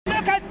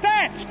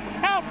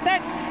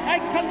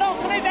and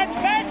colossally, that's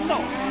Mansell.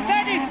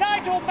 That is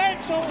Nigel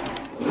Mansell.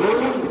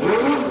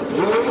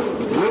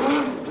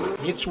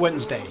 It's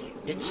Wednesday.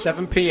 It's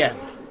 7 p.m.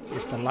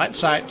 It's the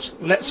Lights Out,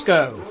 Let's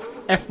Go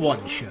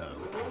F1 show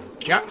on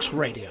Jack's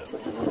Radio.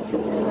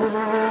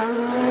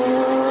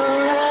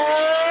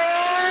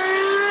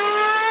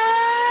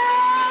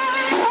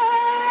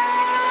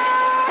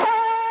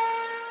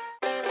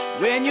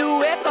 When you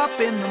wake up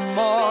in the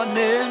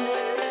morning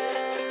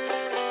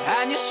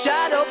and you're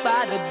shadowed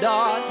by the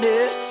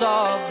darkness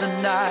of the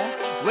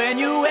night. When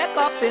you wake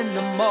up in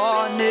the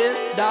morning,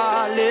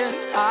 darling,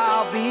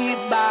 I'll be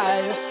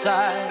by your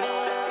side.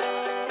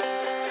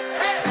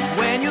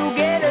 When you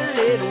get a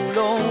little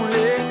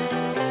lonely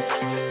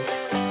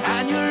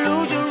and you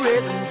lose your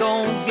rhythm,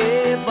 don't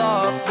give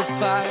up the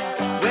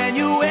fight. When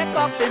you wake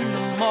up in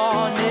the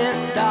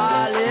morning,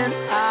 darling,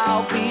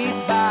 I'll be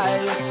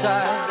by your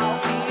side.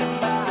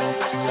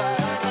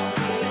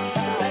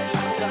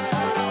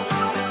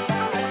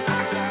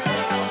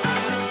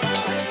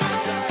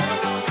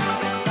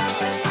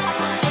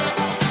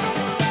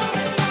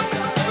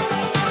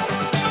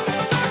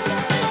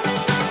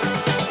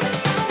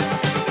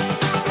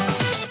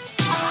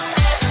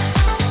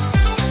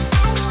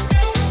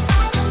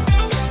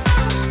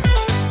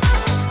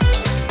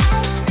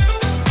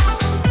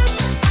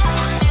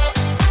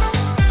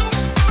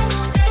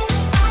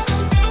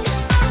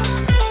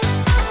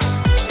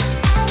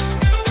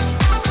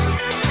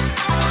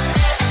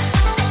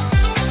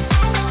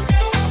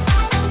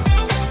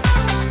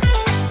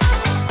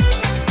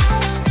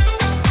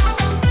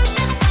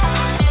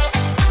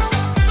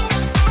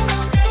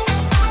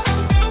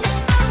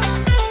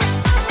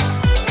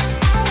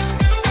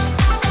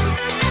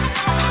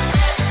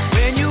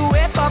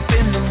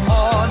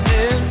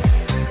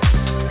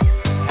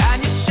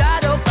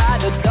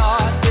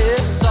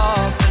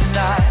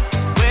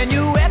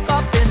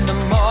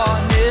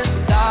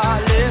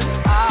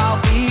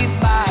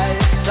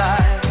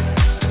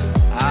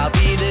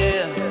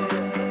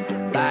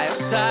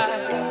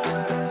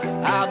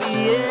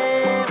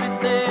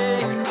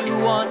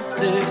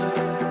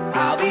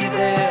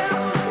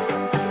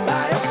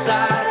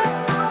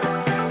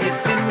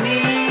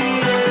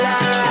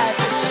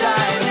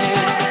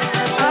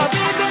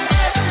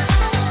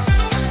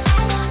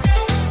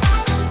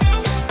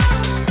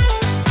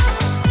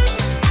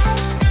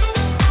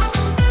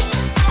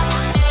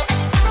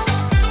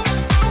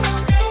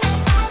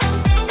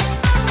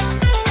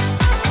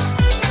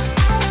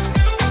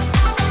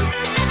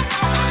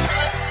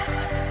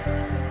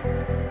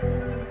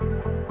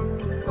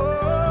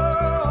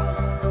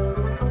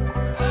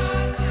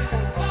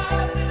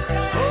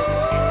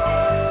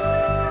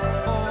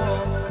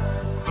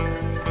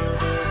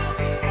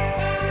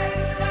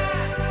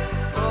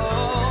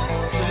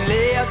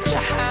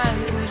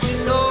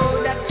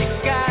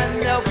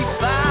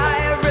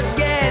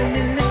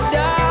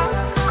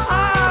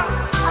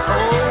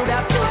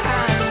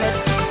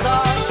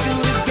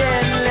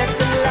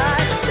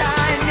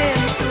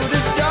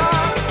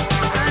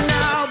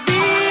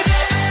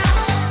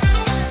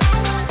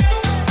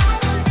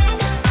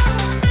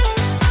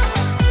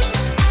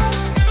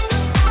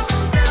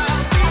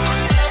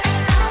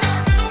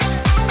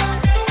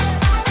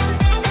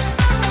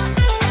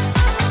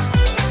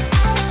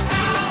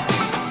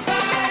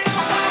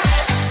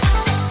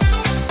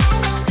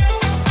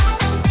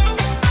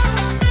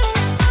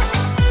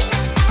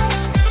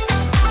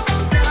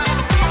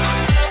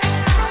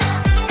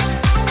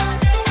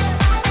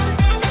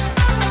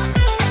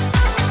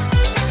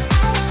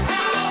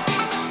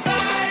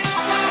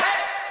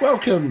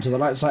 Welcome to the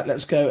Lights Out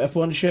Let's Go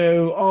F1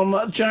 show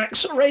on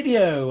Jack's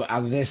Radio,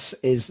 and this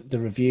is the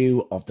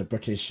review of the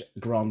British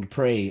Grand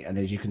Prix. And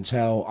as you can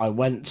tell, I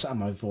went and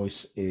my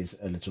voice is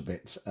a little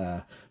bit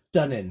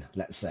done in,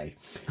 let's say.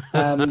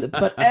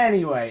 But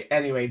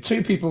anyway,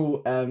 two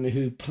people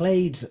who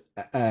played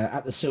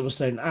at the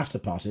Silverstone after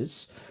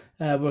parties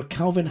were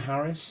Calvin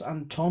Harris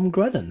and Tom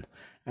Grennan.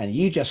 And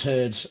you just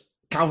heard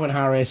Calvin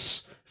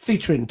Harris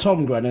featuring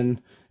Tom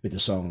Grennan with the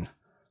song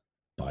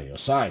By Your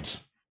Side.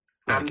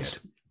 Very and good.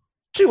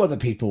 Two other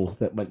people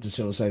that went to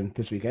Silverstone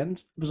this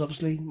weekend was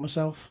obviously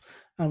myself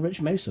and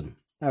Rich Mason.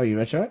 How are you,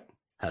 Rich? All right?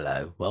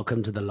 Hello.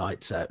 Welcome to the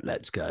Lights Out,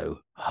 Let's Go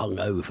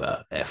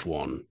hungover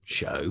F1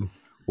 show,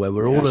 where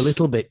we're all a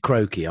little bit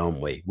croaky,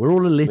 aren't we? We're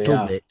all a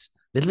little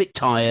bit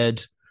tired,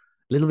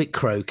 a little bit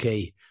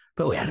croaky,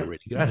 but we had a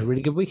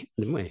really good weekend,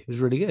 didn't we? It was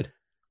really good.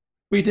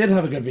 We did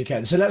have a good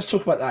weekend, so let's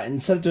talk about that.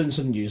 Instead of doing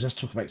some news, let's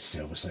talk about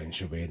Silverstone,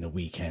 shall we, in the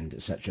weekend,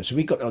 etc. So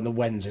we got there on the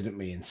Wednesday, didn't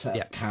we, and set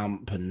up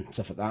camp and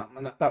stuff like that.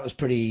 And that was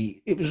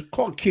it was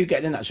quite cute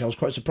getting in, actually. I was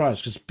quite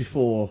surprised, because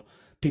before,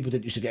 people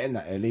didn't used to get in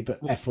that early,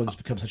 but F1's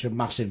become such a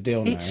massive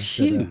deal now. It's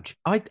huge.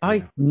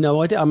 I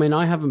no idea. I mean,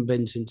 I haven't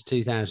been since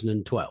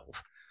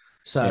 2012,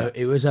 so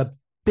it was a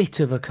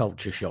bit of a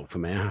culture shock for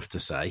me, I have to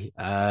say.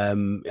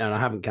 And I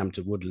haven't camped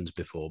at Woodlands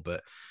before,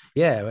 but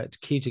yeah, it's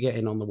cute to get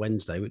in on the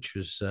Wednesday, which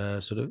was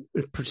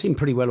it seemed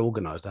pretty well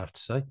organised, I have to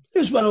say. It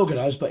was well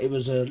organised, but it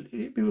was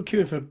we were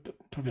queuing for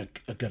probably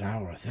a good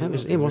hour, I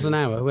think. It was an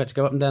hour. We had to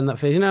go up and down that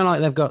field. You know,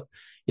 like they've got,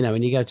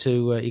 when you go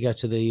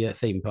to the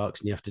theme parks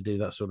and you have to do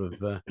that sort of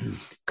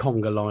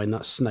conga line,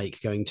 that snake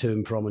going to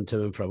and from and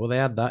to and fro. Well, they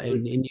had that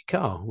in your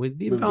car with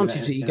the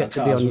advantage that you get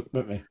to be on.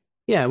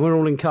 Yeah, we're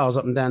all in cars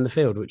up and down the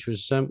field, which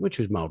was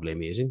mildly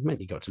amusing. It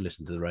meant you got to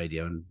listen to the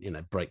radio and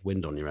break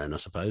wind on your own, I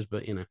suppose.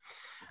 But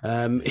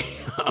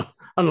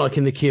unlike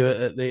in the queue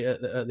at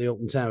the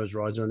Alton Towers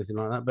rides or anything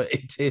like that. But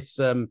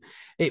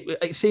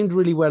it seemed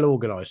really well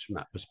organised from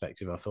that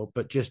perspective, I thought.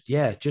 But just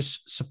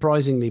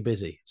surprisingly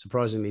busy.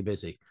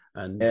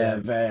 And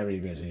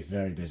very busy.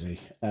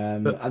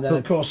 And then,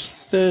 of course,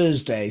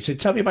 Thursday. So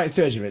tell me about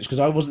Thursday, Rich, because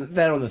I wasn't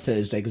there on the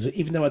Thursday, because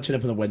even though I turned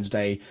up on the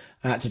Wednesday,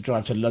 I had to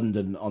drive to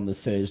London on the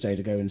Thursday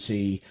to go and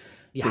see...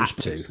 You had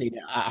to.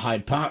 At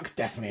Hyde Park,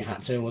 definitely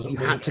had to. You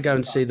had to go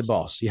and see the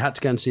boss. You had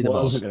to go and see the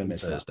boss wasn't going to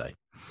miss Thursday.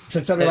 So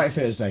tell me about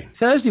Thursday.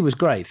 Thursday was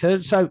great.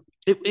 So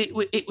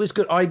it was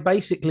good. I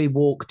basically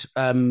walked...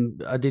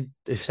 I did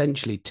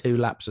essentially 2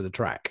 laps of the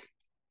track,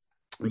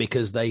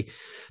 because they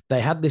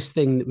had this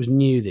thing that was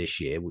new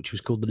this year, which was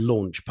called the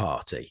launch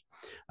party.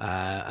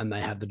 And they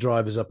had the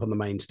drivers up on the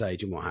main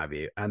stage and what have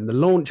you. And the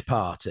launch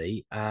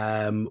party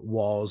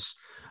was...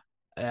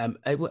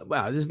 it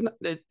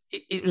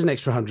was an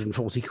extra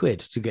 140 quid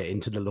to get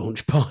into the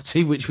launch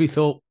party, which we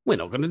thought, we're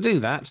not going to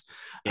do that.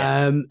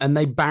 Yeah. And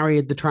they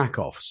barriered the track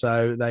off.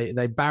 So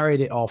they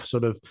barriered it off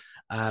sort of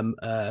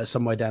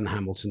somewhere down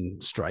Hamilton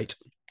Straight.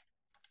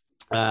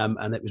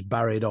 And it was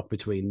barriered off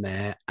between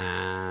there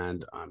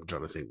and I'm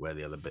trying to think where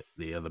the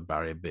other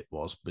barrier bit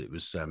was, but it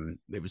was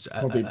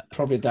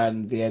probably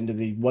down the end of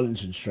the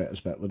Wellington Straight, I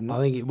expect, wouldn't it? I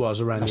think it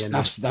was around the end.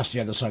 That's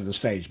the other side of the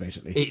stage,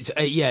 basically.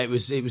 It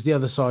was the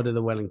other side of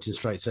the Wellington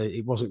Straight, so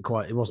it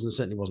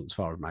certainly wasn't as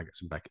far as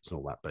Maggots and Beckett's and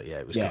all that, but yeah,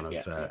 it was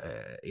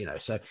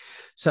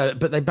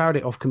but they barred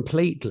it off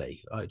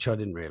completely, which I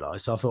didn't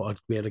realise. So I thought I'd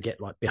be able to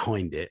get like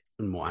behind it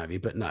and what have you,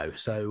 but no.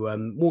 So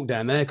walked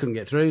down there, couldn't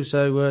get through,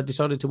 so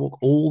decided to walk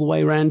all the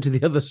way around to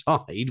the other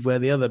side where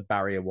the other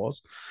barrier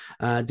was.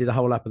 Did a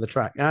whole lap of the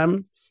track,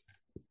 and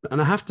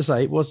I have to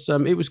say it was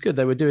good.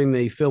 They were doing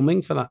the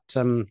filming for that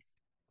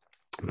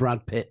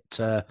Brad Pitt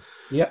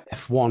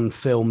F1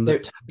 film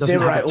that they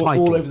were out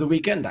all over the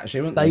weekend,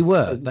 actually, weren't they? They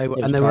were,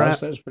 and they were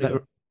out.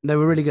 They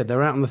were really good. They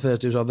were out on the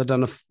Thursday as well.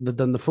 They've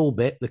done the full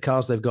bit. The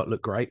cars they've got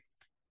look great.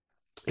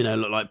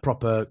 Look like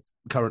proper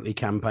currently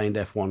campaigned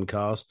F1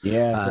 cars.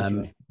 Yeah,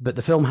 but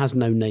the film has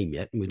no name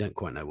yet, and we don't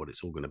quite know what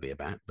it's all going to be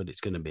about, but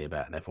it's going to be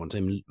about an F1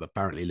 team.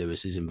 Apparently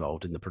Lewis is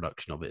involved in the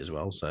production of it as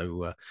well,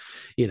 so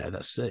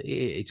that's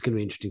it's going to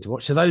be interesting to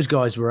watch. So those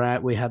guys were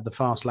out. We had the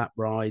fast lap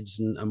rides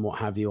and what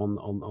have you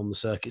on the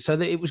circuit, so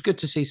it was good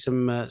to see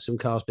some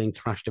cars being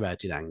thrashed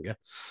about in anger.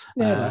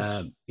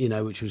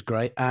 Which was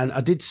great. And I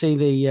did see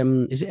the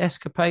is it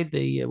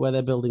Escapade, where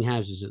they're building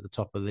houses at the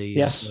top of the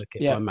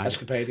circuit?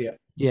 Escapade,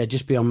 yeah,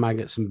 just beyond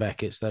Maggots and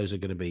Beckett's. Those are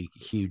going to be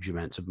huge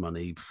amounts of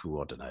money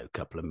for, I don't know, a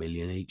couple of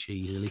million each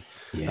easily.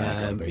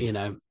 Yeah,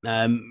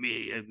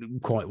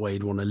 quite where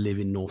you'd want to live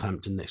in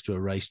Northampton next to a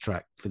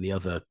racetrack for the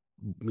other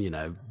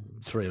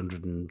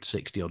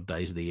 360 odd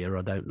days of the year.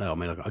 I don't know. I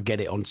mean, I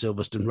get it on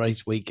Silverstone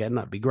race weekend.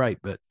 That'd be great.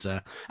 But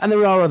and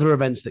there are other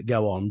events that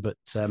go on. But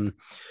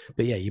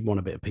yeah, you'd want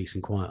a bit of peace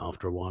and quiet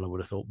after a while, I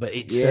would have thought. But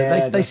it's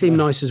they seem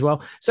nice as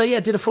well. So yeah,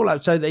 did a full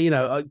out.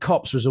 So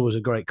Cops was always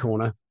a great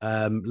corner.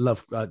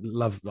 Love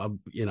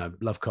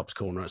Cops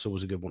corner. It's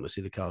always a good one to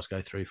see the cars go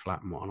through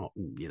flat and whatnot.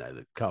 And,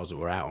 the cars that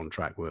were out on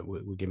track were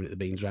giving it the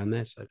beans around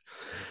there. So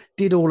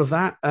did all of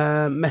that.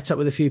 Met up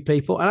with a few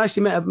people, and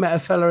actually met a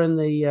fella in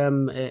the.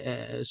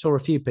 Saw a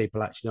few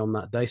people actually on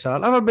that day, so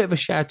I'll have a bit of a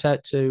shout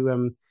out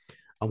to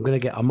I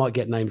might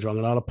get names wrong,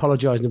 and I'll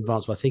apologise in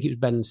advance, but I think it was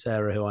Ben and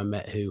Sarah who I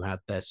met who had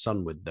their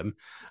son with them.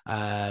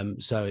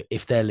 So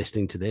if they're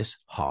listening to this,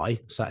 hi,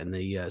 sat in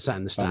the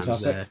stands.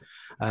 Fantastic.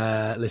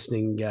 There,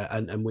 listening,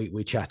 and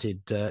we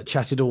chatted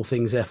all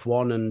things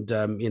F1 and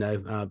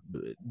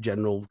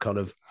general kind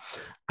of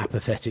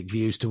apathetic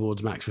views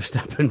towards Max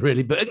Verstappen,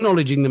 really, but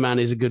acknowledging the man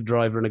is a good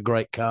driver and a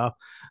great car.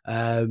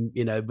 But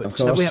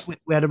so we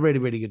had a really,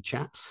 really good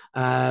chat.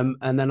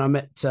 And then I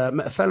met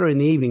a fella in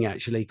the evening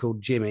actually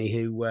called Jimmy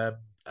who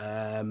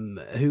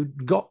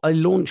got a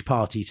launch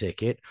party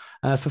ticket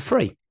for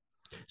free.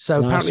 So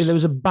apparently there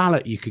was a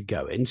ballot you could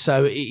go in.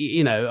 So,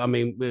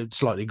 we're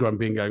slightly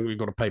grumpy and going, we've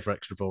got to pay for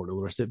extra for it and all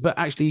the rest of it. But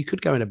actually you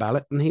could go in a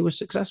ballot and he was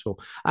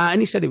successful. And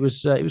he said it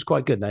was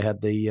quite good. They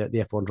had the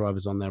F1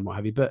 drivers on there and what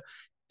have you. But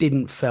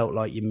didn't felt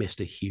like you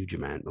missed a huge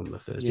amount on the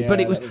Thursday.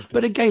 But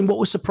again, what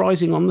was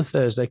surprising on the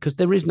Thursday, because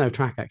there is no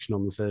track action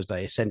on the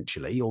Thursday,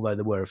 essentially, although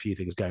there were a few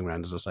things going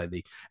around, as I say,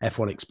 the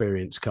F1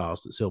 experience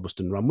cars that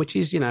Silverstone run, which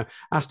is,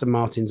 Aston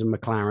Martins and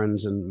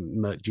McLarens and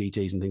Merc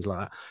GTs and things like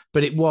that.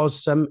 But it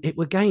was,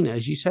 again,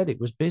 as you said, it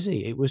was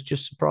busy. It was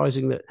just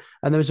surprising that,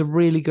 and there was a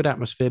really good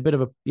atmosphere, a bit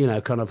of a,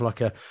 kind of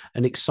like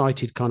an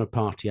excited kind of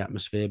party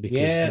atmosphere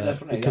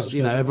because,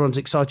 everyone's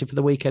excited for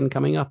the weekend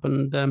coming up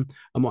and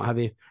what have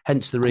you.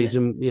 Hence the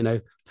reason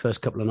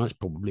first couple of nights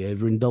probably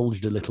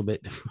overindulged a little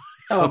bit.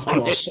 Oh, of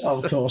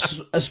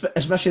course.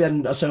 Especially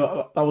then.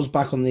 So I was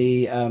back on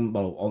the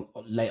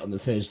late on the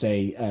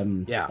Thursday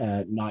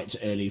night,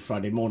 early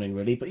Friday morning,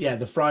 really. But yeah,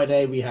 the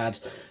Friday we had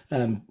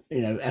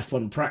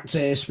F1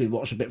 practice. We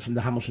watched a bit from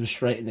the Hamilton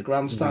Straight in the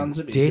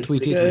grandstands. We did.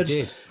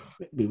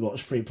 We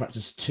watched free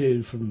practice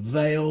 2 from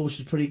Vale, which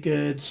is pretty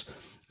good.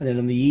 And then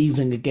in the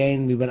evening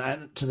again, we went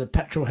out to the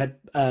Petrolhead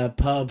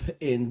pub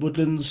in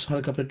Woodlands, had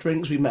a couple of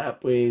drinks. We met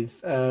up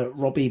with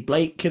Robbie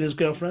Blake and his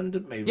girlfriend,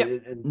 didn't we?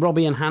 Yep.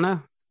 Robbie and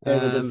Hannah. They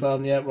were good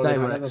fun, yeah. They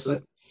were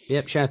excellent.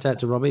 Yep, shout out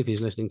to Robbie if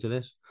he's listening to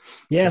this.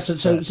 Yeah,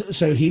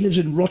 so he lives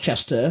in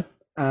Rochester,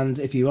 and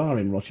if you are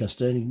in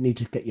Rochester and you need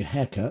to get your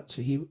hair cut,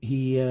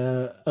 he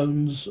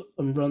owns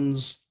and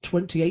runs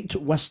 28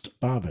 West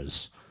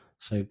Barbers.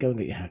 So go and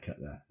get your hair cut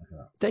there.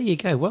 There you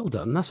go. Well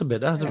done. That's a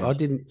bit. I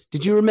didn't.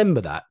 Did you remember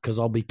that? Because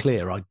I'll be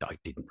clear, I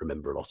didn't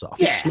remember a lot of.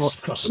 Yes,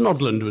 of course.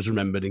 Snodland was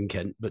remembered in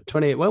Kent, but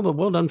 28.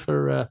 Well done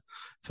for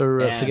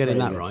getting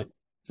that right.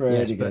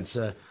 Very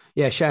good.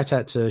 But shout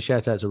out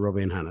to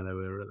Robbie and Hannah.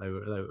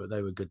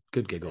 They were good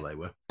giggle. They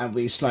were. And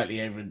we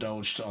slightly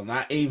overindulged on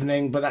that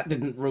evening, but that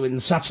didn't ruin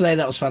Saturday.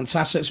 That was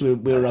fantastic. So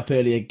we were up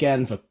early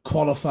again for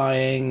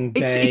qualifying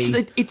day.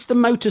 It's the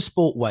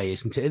motorsport way,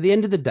 isn't it? At the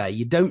end of the day,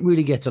 you don't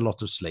really get a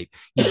lot of sleep.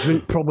 You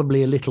drink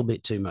probably a little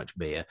bit too much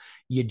beer.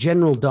 Your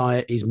general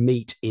diet is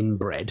meat in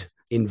bread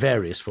in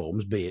various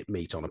forms, be it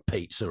meat on a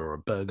pizza or a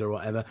burger or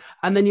whatever.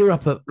 And then you're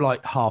up at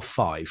like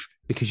 5:30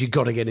 because you've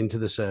got to get into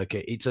the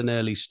circuit. It's an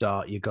early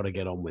start. You've got to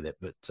get on with it.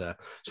 But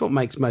it's what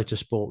makes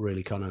motorsport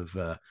really kind of,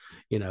 a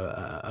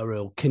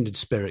real kindred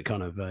spirit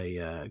kind of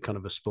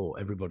a sport.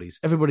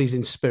 Everybody's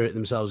in spirit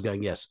themselves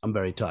going, yes, I'm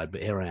very tired,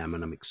 but here I am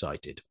and I'm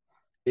excited.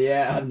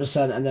 Yeah,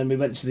 100%. And then we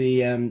went to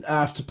the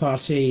after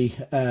party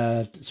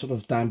sort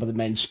of down by the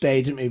main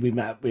stage, didn't we? We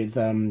met up with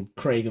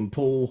Craig and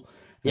Paul,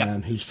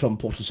 who's from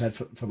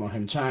Portishead, from our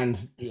hometown.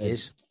 He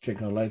is.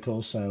 Drinking a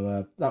local,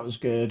 so that was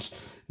good.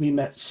 We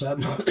met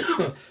some...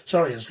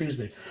 Sorry, excuse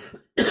me.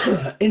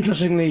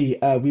 Interestingly,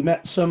 we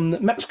met some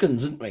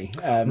Mexicans, didn't we?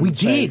 We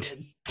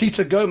did.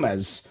 Tita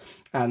Gomez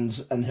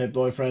and her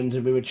boyfriend,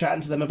 and we were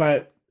chatting to them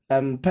about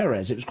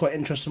Perez. It was quite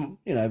interesting,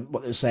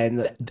 what they were saying.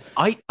 That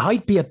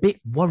I'd be a bit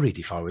worried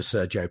if I was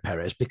Sergio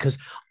Perez, because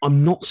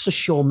I'm not so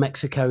sure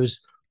Mexico's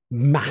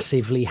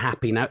massively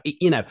happy now.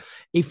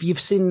 If you've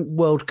seen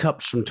World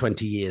Cups from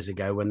 20 years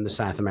ago when the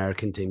South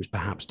American teams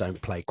perhaps don't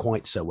play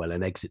quite so well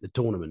and exit the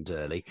tournament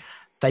early,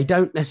 they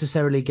don't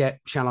necessarily get,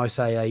 shall I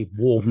say, a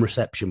warm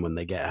reception when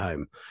they get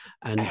home.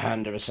 And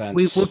 100%.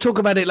 We'll talk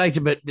about it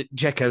later, but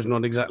Checo's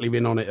not exactly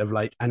been on it of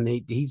late, and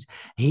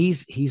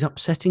he's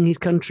upsetting his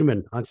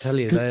countrymen. I tell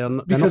you, they're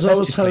not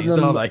pleased,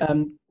 are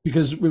they?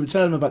 Because we were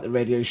telling them about the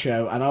radio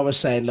show, and I was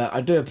saying, look,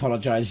 I do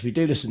apologise if you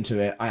do listen to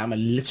it. I am a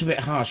little bit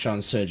harsh on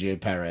Sergio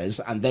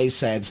Perez. And they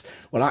said,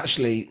 well,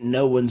 actually,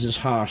 no one's as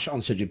harsh on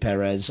Sergio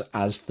Perez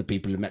as the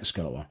people in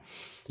Mexico are.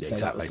 So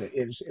exactly.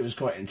 It was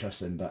quite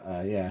interesting, but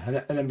yeah.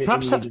 And then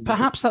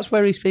perhaps that's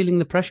where he's feeling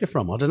the pressure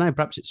from. I don't know.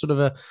 Perhaps it's sort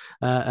of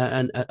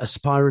a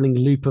spiraling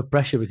loop of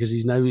pressure because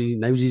he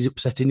knows he's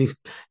upsetting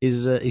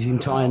his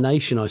entire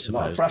nation. I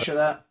suppose.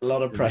 A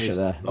lot of pressure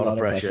there.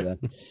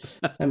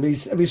 And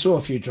we saw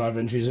a few driver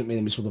entries, didn't we?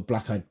 And we saw the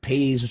Black Eyed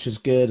Peas, which was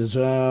good as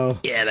well.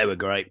 Yeah, they were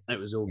great. It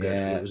was all good.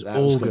 Yeah, it was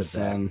all good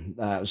fun.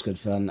 That was good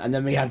fun. And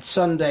then we had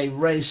Sunday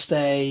race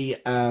day.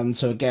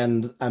 So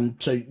again,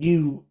 so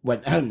you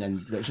went home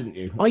then, Rich, didn't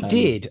you? I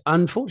did.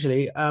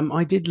 Unfortunately,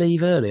 I did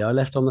leave early. I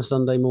left on the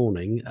Sunday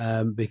morning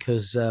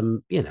because,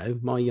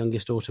 my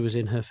youngest daughter was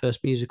in her first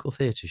musical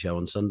theatre show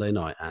on Sunday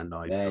night. And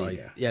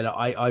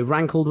I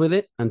rankled with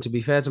it. And to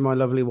be fair to my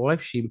lovely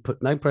wife, she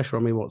put no pressure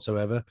on me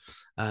whatsoever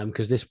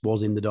because this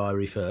was in the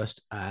diary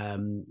first.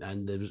 And I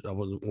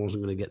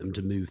wasn't going to get them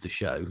to move the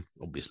show,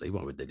 obviously.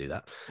 Why would they do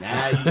that?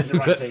 Nah, you did the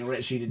right thing,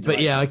 Rich. You did the right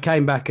thing. I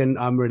came back and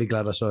I'm really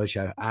glad I saw a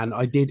show. And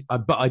I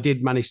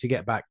did manage to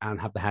get back and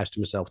have the house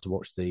to myself to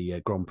watch the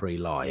Grand Prix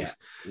live.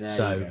 Yeah.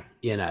 So,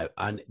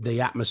 and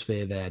the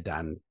atmosphere there,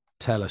 Dan,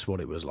 tell us what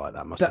it was like.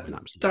 That must have been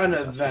absolutely down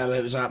at Vale,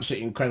 it was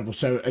absolutely incredible.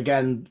 So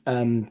again,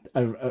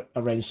 I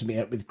arranged to meet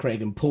up with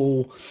Craig and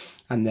Paul,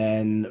 and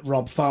then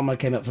Rob Farmer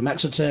came up from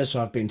Exeter.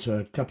 So I've been to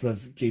a couple of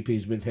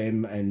GPs with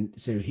him, and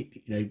so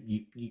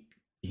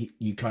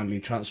you kindly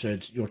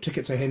transferred your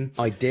ticket to him.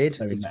 I did.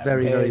 So it's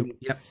very,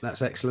 yep,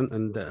 that's excellent.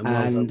 And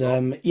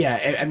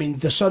I mean,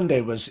 the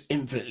Sunday was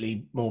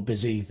infinitely more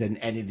busy than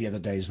any of the other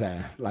days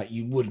there. Like,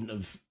 you wouldn't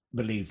have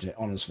believed it,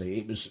 honestly.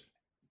 It was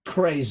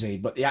crazy,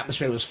 but the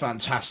atmosphere was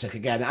fantastic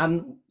again.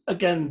 And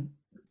again,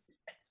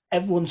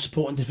 everyone's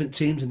supporting different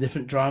teams and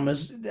different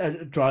drivers,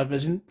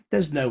 and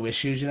there's no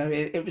issues.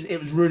 It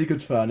was really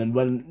good fun. And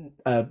when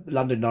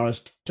Lando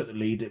Norris took the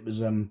lead, it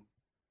was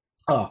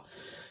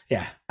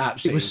yeah,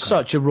 absolutely. It was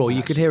such a roar.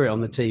 You could hear it on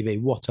the TV.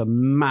 What a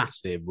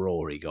massive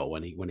roar he got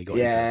when he got.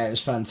 Yeah, it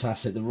was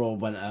fantastic. The roar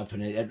went up,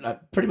 and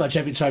pretty much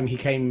every time he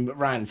came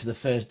round for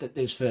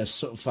those first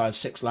sort of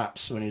 5-6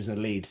 laps when he was in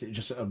the lead, it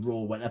just a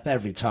roar went up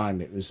every time.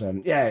 It was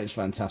it was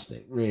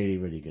fantastic. Really,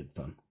 really good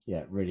fun.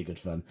 Yeah, really good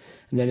fun.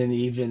 And then in the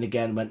evening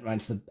again, went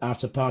round to the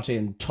after party,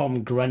 and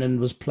Tom Grennan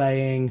was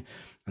playing,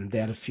 and they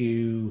had a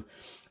few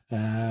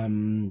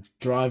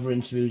driver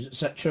interviews,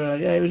 etc.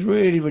 Yeah, it was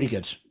really, really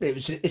good.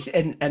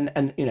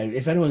 And you know,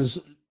 if anyone's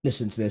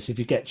listening to this, if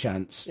you get a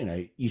chance, you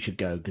know, you should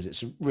go, because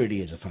it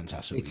really is a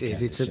fantastic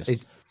weekend.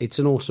 It's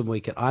an awesome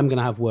weekend. I'm going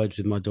to have words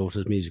with my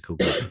daughter's musical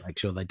group to make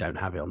sure they don't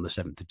have it on the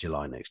 7th of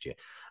July next year.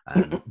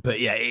 But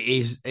yeah,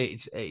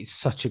 it's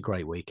such a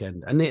great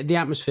weekend, and the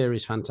atmosphere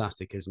is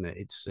fantastic, isn't it?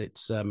 It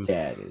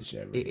is.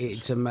 Yeah,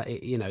 really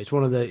you know, it's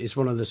one of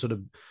the sort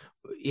of,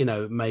 you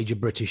know, major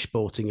British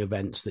sporting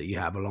events that you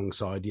have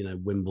alongside, you know,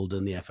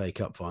 Wimbledon, the FA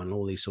Cup final,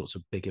 all these sorts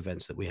of big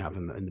events that we have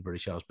in the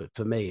British Isles. But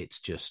for me, it's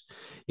just,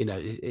 you know,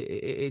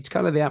 it's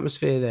kind of the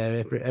atmosphere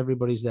there.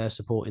 Everybody's there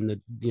supporting the,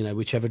 you know,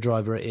 whichever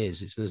driver it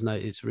is. There's no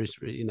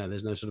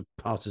sort of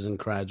partisan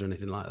crowds or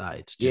anything like that.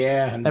 It's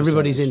just,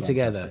 everybody's in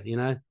together. You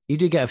know, you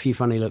do get a few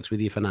funny looks with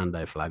your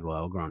Fernando flag. Well,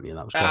 I'll grant you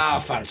that was quite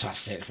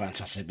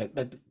fantastic.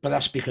 But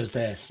that's because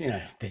they're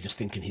just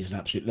thinking he's an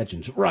absolute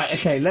legend. Right.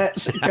 Okay.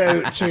 Let's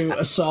go to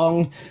a song,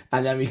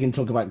 and then we can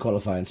talk about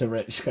qualifying. So,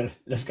 Rich,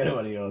 let's go to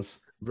one of yours.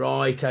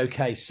 Right.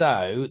 Okay.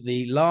 So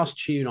the last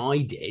tune I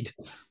did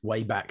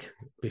way back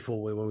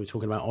before when we were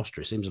talking about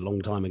Austria, seems a long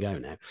time ago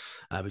now,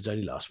 but it's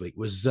only last week,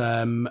 was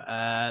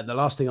the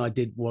last thing I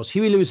did was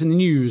Huey Lewis in the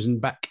News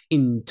and Back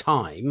in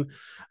Time,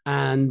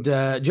 and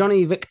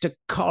Johnny Victor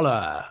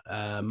Collar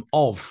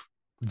of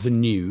The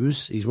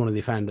News. He's one of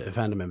the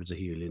founder members of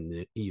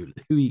Huey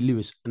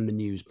Lewis and the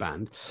News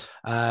band.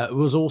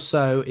 Was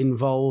also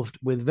involved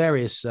with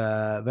various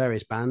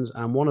bands,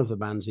 and one of the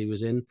bands he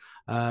was in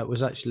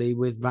was actually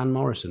with Van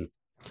Morrison.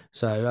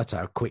 So that's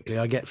how quickly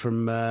I get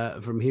from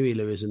Huey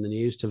Lewis and the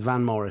News to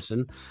Van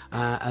Morrison,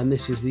 and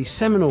this is the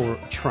seminal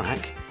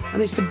track,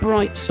 and it's The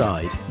Bright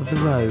Side of the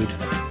Road.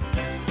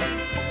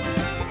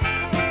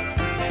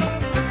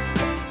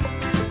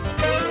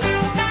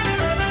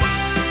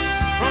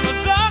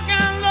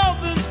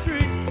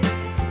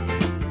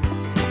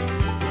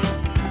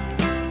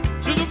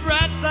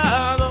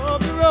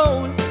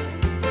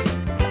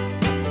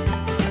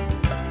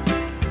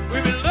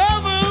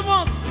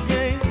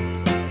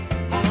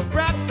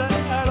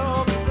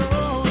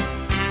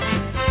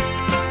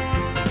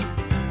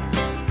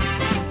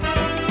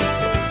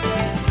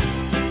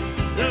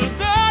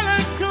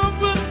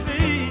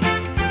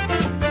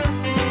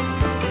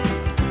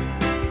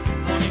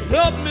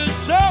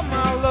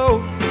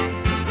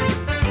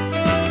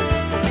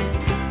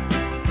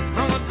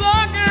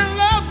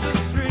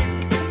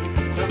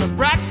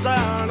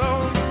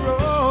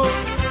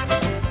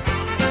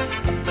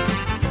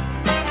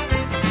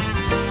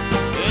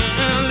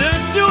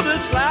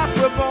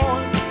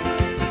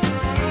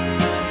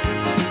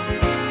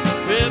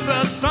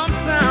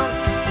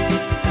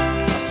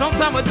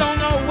 Sometimes we don't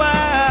know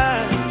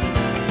why.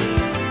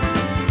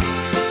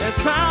 And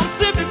time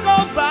seems to go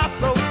by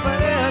so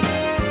fast.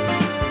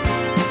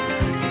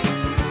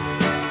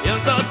 In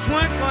the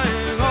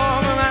twinkling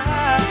of an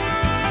eye.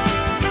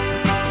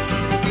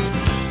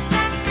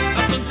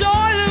 Let's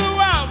enjoy it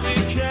while we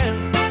can.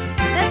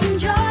 Let's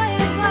enjoy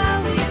it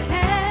while we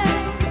can.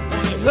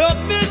 Help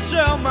me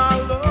share my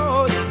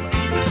load.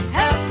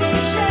 Help me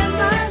share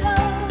my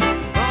load.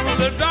 From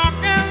the dark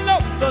and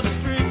lonely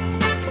street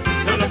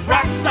to the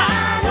bright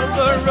side of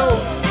the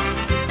road.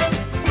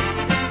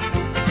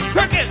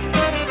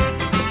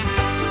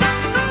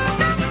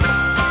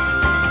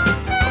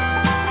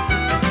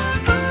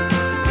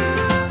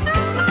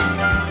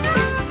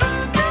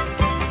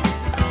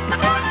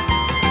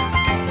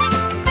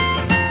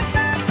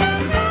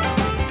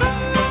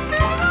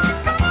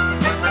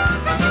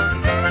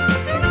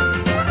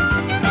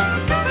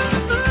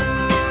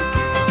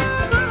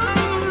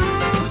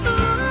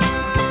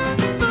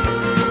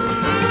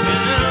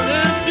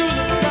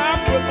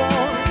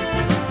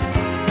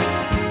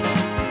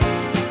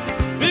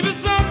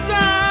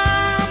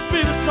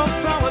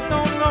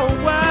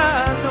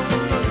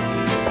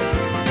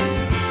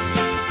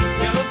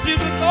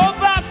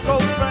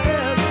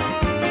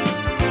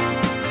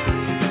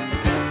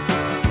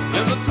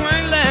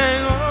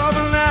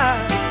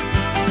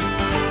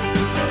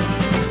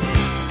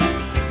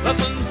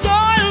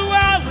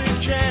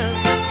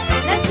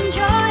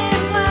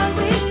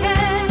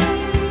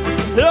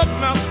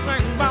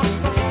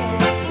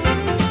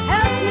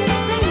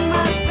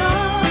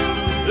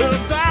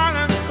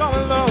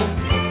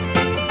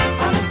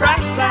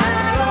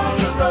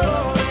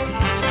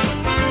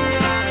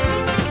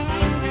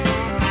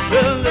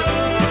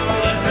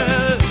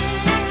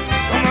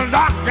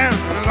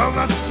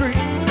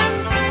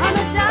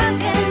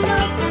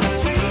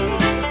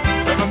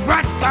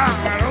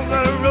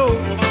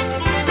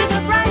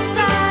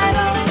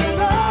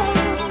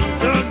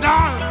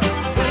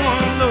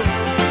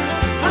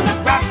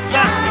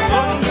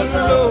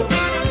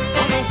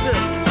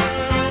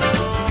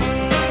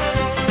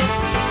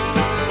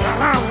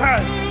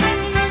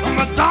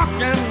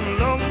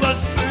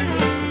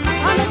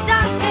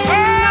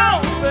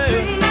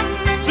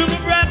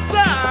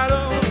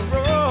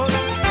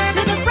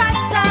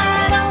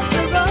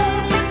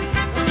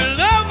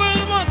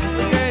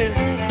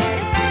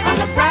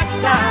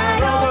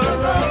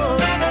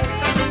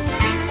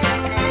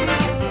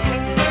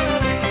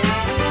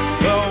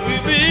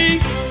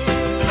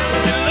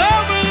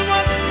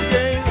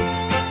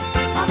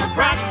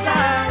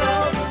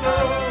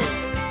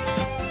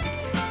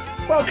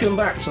 Welcome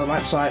back to the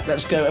Light Side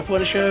Let's Go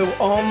F1 show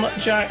on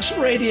Jack's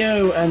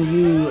Radio, and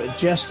you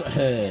just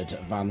heard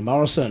Van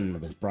Morrison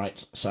with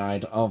Bright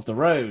Side of the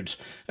Road.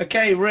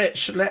 Okay,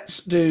 Rich,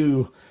 let's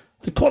do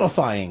the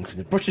qualifying for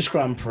the British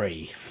Grand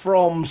Prix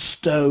from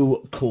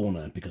Stowe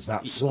Corner, because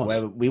that's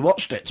where we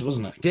watched it,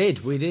 wasn't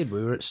it? We did.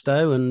 We were at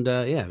Stowe, and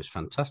it was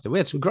fantastic. We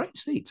had some great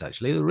seats,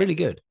 actually. They were really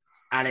good.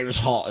 And it was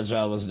hot as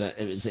well, wasn't it?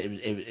 It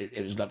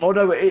was like, oh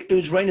no, it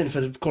was raining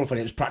for the qualifying.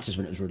 It was practice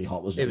when it was really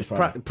hot, wasn't it? It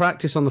was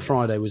practice on the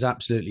Friday was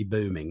absolutely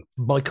booming.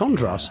 By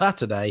contrast,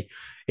 Saturday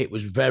it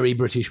was very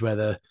British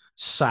weather.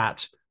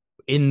 Sat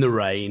in the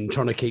rain,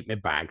 trying to keep my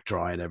bag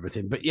dry and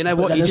everything. But you know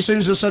what? As soon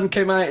as the sun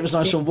came out, it was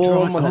nice and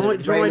warm.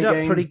 Dried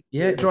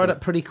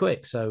up pretty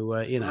quick. So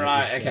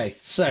Right. Okay.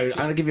 So I'm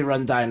going to give you a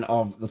rundown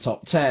of the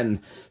top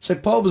 10. So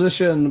pole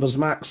position was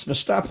Max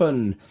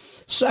Verstappen.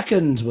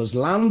 Second was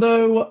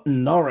Lando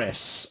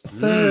Norris.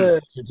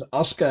 Third,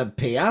 Oscar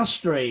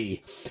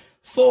Piastri.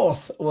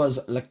 Fourth was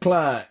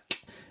Leclerc.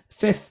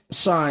 Fifth,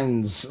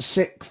 Sainz.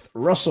 Sixth,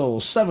 Russell.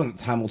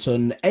 Seventh,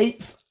 Hamilton.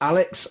 Eighth,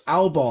 Alex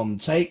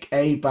Albon. Take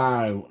a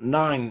bow.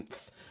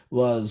 Ninth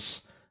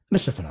was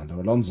Mr.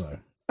 Fernando Alonso.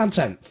 And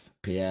 10th,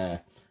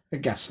 Pierre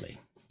Gasly.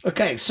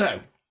 Okay,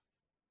 so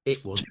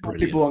it was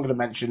brilliant. People I'm going to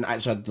mention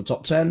outside the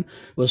top 10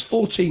 was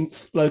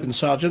 14th, Logan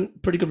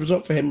Sargent. Pretty good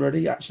result for him,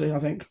 really, actually, I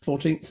think.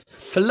 14th.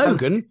 For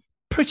Logan,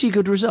 pretty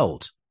good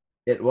result.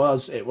 It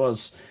was.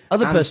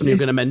 Other person you're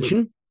going to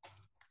mention?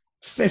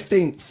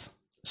 15th,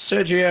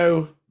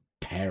 Sergio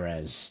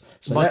Perez.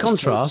 So by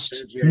contrast,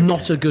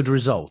 not a good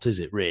result, is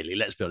it, really?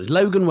 Let's be honest.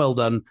 Logan, well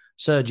done.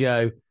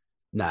 Sergio,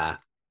 nah,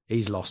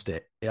 he's lost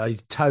it. I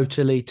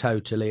totally.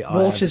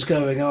 What is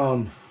going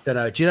on? Don't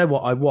know. Do you know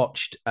what I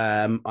watched?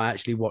 I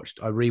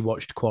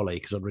rewatched Quali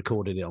because I'd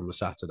recorded it on the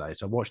Saturday.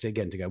 So I watched it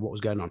again to go, what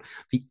was going on?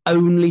 The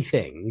only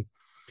thing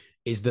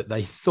is that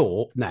they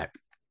thought, now,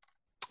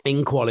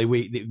 in Quali,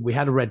 we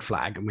had a red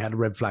flag, and we had a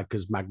red flag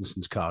because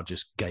Magnussen's car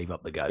just gave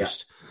up the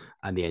ghost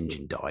and the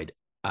engine died.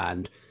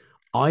 And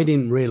I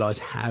didn't realise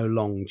how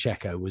long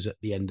Checo was at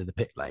the end of the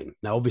pit lane.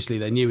 Now, obviously,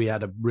 they knew he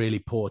had a really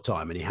poor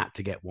time and he had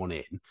to get one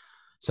in.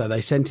 So they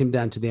sent him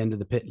down to the end of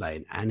the pit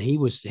lane, and he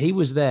was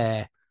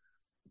there.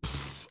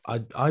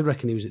 I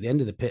reckon he was at the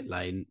end of the pit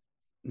lane,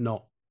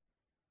 not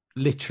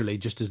literally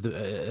just as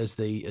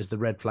the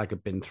red flag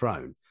had been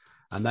thrown,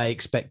 and they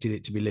expected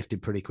it to be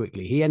lifted pretty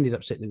quickly. He ended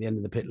up sitting at the end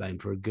of the pit lane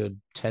for a good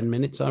 10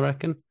 minutes, I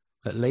reckon,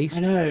 at least.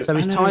 So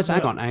his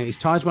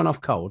tyres went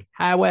off cold.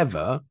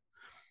 However,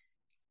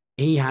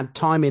 he had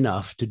time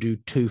enough to do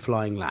 2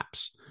 flying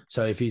laps.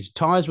 So if his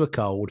tyres were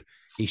cold,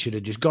 he should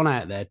have just gone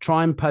out there,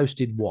 try and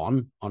posted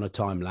 1 on a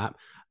time lap,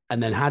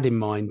 and then had in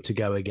mind to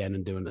go again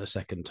and do a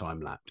second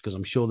time lap, because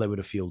I'm sure they would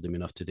have fueled him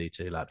enough to do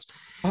 2 laps.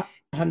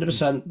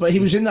 100%. But he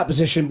was in that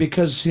position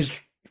because his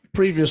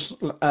previous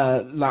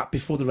lap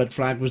before the red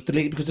flag was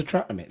deleted because of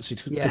track limits.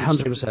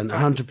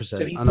 100%.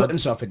 So he put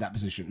himself in that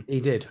position.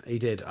 He did.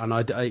 And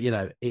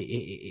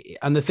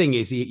and the thing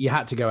is, you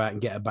had to go out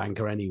and get a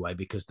banker anyway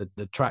because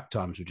the track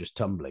times were just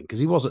tumbling because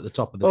he was at the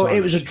top of the. Well,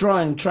 it was a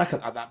drying track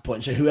at that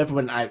point, so whoever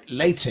went out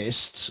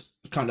latest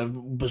kind of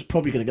was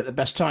probably going to get the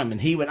best time, and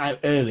he went out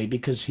early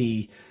because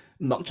he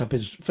knocked up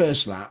his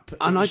first lap.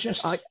 And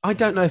I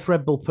don't know if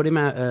Red Bull put him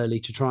out early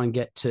to try and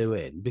get 2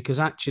 in, because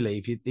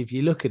actually, if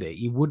you look at it,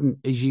 you wouldn't,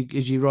 as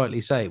you rightly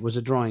say, it was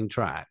a drying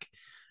track,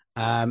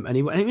 and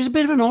it was a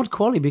bit of an odd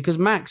quali because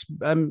Max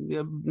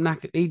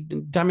he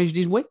damaged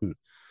his wing,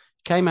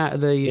 came out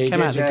of the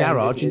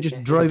garage and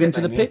just drove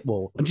into the pit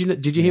wall. And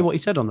did you hear what he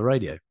said on the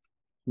radio?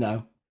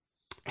 No,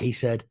 he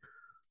said,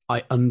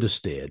 "I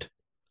understeered."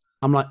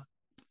 I'm like,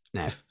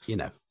 now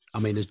I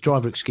mean, as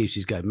driver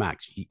excuses go,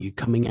 Max, you're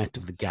coming out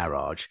of the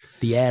garage.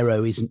 The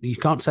aero isn't. You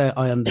can't say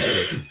I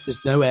understood.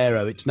 There's no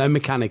aero. It's no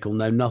mechanical.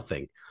 No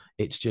nothing.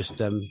 It's just.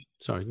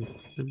 Sorry,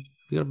 you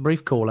got a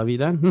brief call, have you,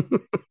 Dan?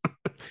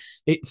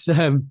 It's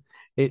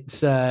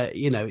it's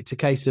a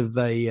case of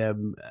they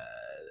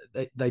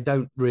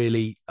don't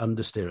really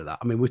understeer at that.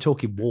 I mean, we're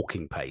talking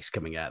walking pace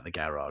coming out of the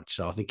garage.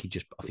 So I think he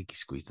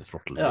squeezed the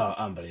throttle. Oh,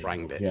 unbelievable!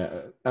 Ranged it.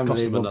 Yeah,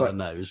 cost him another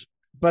nose.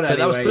 But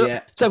anyway,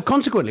 yeah. So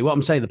consequently, what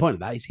I'm saying, the point of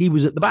that is he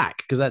was at the back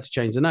because they had to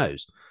change the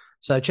nose.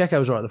 So Checo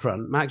was right at the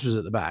front, Max was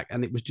at the back,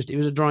 and it was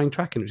a drying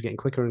track, and it was getting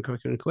quicker and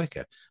quicker and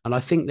quicker. And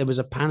I think there was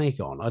a panic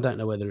on. I don't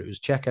know whether it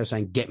was Checo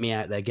saying, "Get me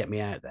out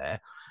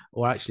there,"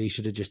 or actually he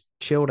should have just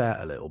chilled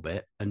out a little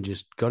bit and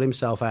just got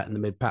himself out in the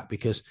mid pack,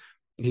 because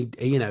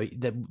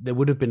there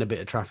would have been a bit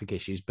of traffic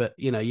issues. But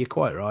you're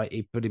quite right.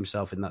 He put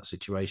himself in that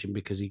situation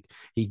because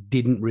he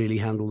didn't really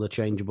handle the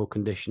changeable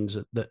conditions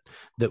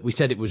that we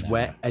said. It was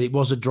wet and it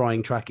was a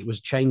drying track. It was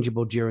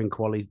changeable during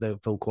the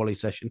full quali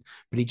session,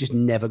 but he just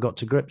never got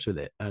to grips with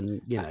it.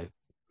 And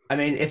I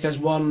mean, if there's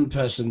one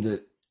person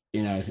that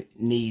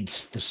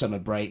needs the summer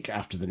break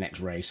after the next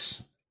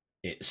race,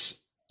 it's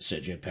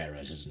Sergio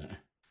Perez, isn't it?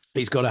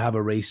 He's got to have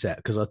a reset,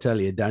 because I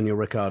tell you, Daniel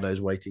Ricciardo's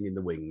waiting in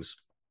the wings.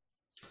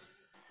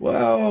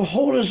 Well,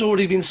 Horner's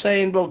already been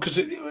saying, because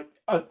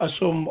I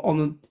saw him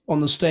on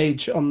the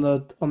stage on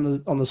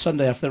the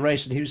Sunday after the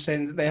race, and he was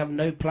saying that they have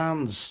no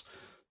plans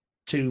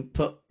to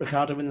put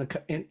Ricardo in the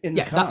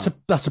car.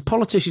 That's a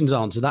politician's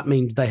answer. That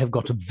means they have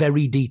got a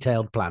very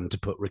detailed plan to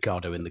put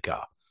Ricardo in the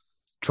car.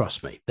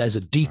 Trust me, there's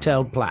a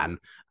detailed plan,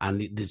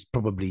 and there's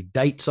probably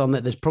dates on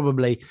it. There's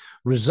probably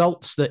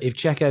results that if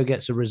Checo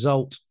gets a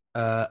result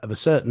of a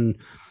certain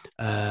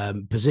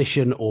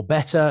position or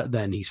better,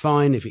 then he's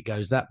fine. If it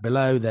goes that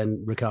below,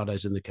 then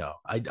Ricardo's in the car.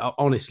 I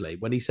honestly,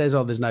 when he says,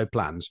 "Oh, there's no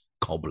plans,"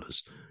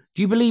 cobblers.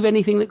 Do you believe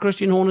anything that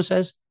Christian Horner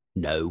says?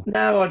 No.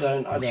 No, I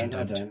don't.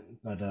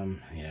 But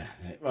yeah.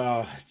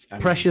 Well,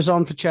 pressure's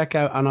on for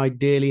Checo, and I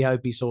dearly hope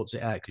he sorts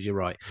it out because you're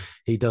right.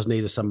 He does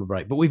need a summer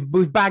break, but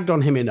we've bagged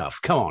on him enough.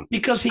 Come on,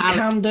 because he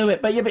can do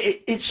it. But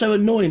it's so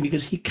annoying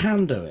because he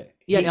can do it.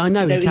 Yeah, I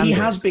know. He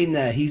has been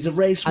there. He's a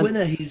race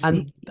winner.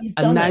 And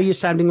now you're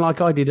sounding like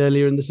I did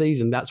earlier in the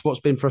season. That's what's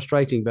been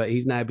frustrating. But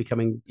he's now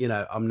becoming.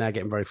 I'm now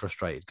getting very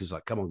frustrated because,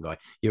 come on, guy,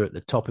 you're at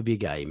the top of your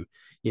game.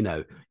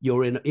 You're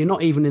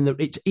not even in the.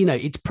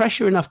 It's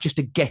pressure enough just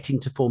to get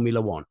into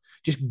Formula One.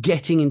 Just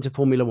getting into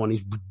Formula One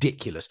is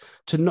ridiculous.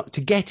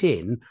 To get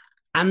in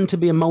and to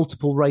be a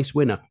multiple race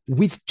winner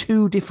with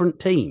two different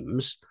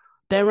teams,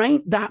 there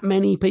ain't that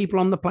many people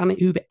on the planet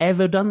who've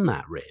ever done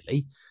that,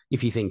 really,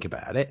 if you think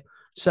about it.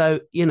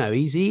 So,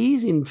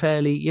 he's in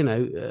fairly,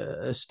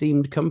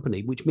 esteemed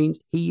company, which means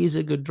he is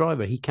a good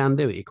driver. He can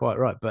do it. You're quite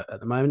right. But at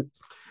the moment,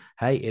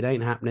 hey, it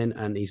ain't happening,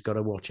 and he's got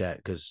to watch out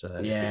because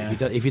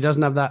if he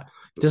doesn't have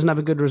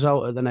a good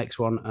result at the next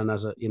one,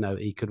 and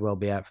he could well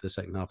be out for the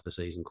second half of the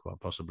season, quite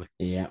possibly.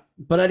 Yeah,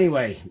 but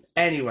anyway,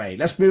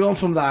 let's move on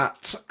from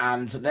that,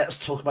 and let's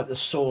talk about the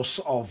source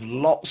of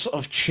lots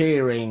of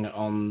cheering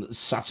on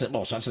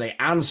Saturday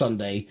and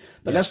Sunday.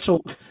 But let's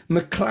talk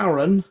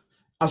McLaren,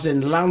 as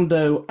in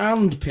Lando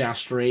and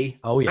Piastri.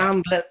 Oh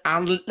yeah,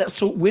 and let's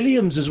talk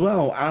Williams as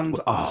well, and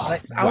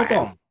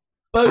Albon.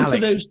 Both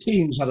of those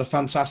teams had a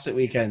fantastic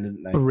weekend,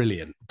 didn't they?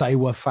 Brilliant. They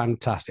were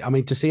fantastic. I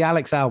mean, to see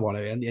Alex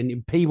Albon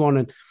and P1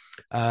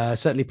 and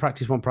certainly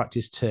practice 1,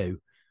 practice 2,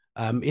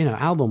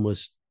 Albon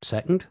was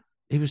second.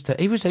 He was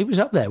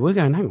up there. We're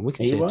going, hang on, we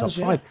can see the top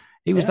 5.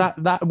 He was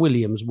that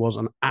Williams was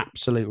an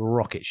absolute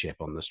rocket ship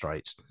on the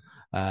straights.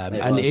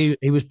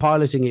 He was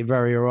piloting it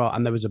very well.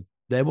 And there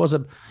was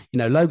a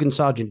Logan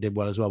Sargent did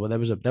well as well, but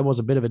there was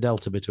a bit of a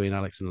delta between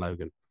Alex and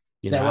Logan.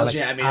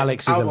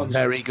 Alex is a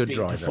very good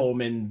driver.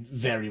 Performing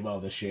very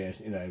well this year,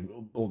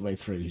 all the way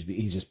through.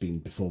 He's just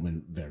been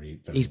performing very,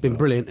 very He's been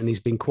brilliant, and he's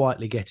been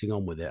quietly getting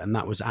on with it, and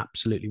that was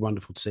absolutely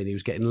wonderful to see. And he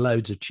was getting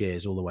loads of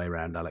cheers all the way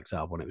around, Alex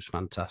Albon. It was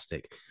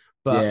fantastic.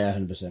 But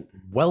 100%.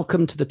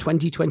 Welcome to the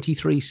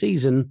 2023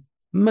 season,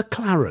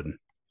 McLaren.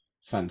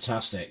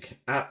 Fantastic.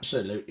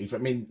 Absolutely. I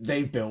mean,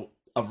 they've built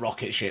a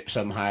rocket ship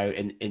somehow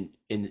in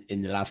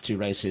the last 2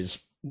 races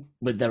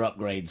with their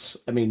upgrades.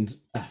 I mean,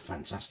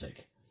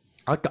 fantastic.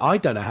 I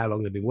don't know how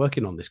long they've been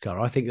working on this car.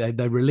 I think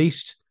they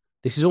released,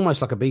 this is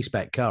almost like a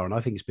B-spec car, and I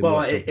think it's been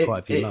working for quite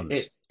a few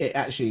months. It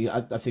actually,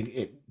 I think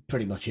it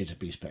pretty much is a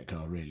B-spec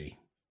car, really.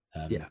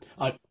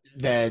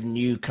 Their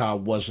new car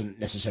wasn't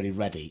necessarily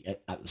ready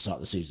at the start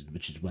of the season,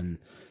 which is when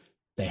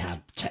they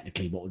had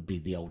technically what would be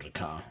the older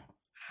car.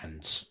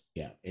 And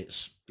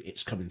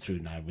it's coming through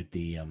now with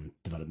the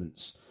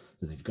developments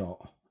that they've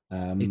got.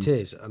 It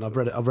is, and I've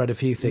read a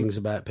few things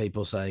about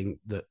people saying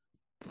that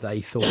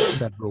they thought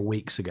several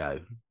weeks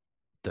ago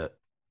that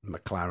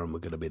McLaren were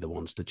going to be the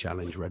ones to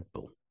challenge Red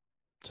Bull.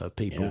 So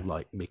people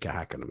like Mika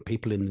Hakkinen,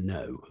 people in the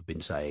know, have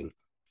been saying,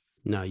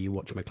 no, you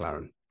watch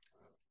McLaren.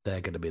 They're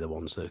going to be the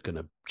ones that are going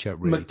to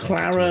really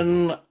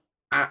McLaren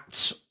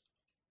at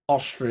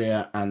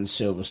Austria and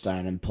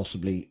Silverstone and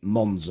possibly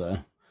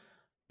Monza.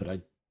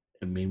 But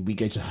I mean, we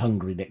go to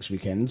Hungary next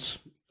weekend,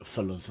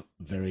 full of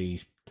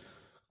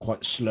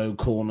quite slow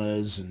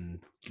corners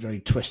and very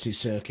twisty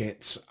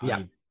circuits. Yeah.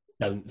 I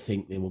don't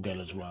think they will go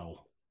as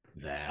well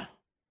there.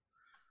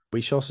 We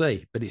shall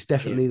see, but it's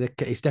definitely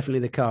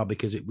the car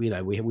because we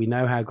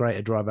know how great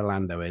a driver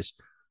Lando is.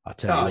 I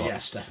tell you what,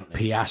 yes, definitely.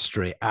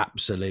 Piastri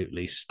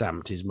absolutely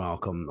stamped his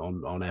mark on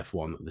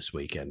F1 this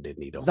weekend,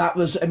 didn't he, Dom? That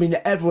was, I mean,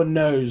 everyone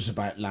knows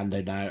about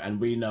Lando now, and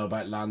we know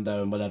about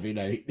Lando and whatever.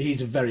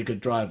 He's a very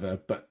good driver,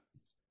 but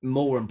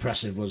more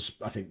impressive was,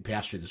 I think,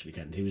 Piastri this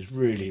weekend. He was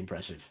really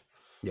impressive.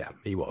 Yeah,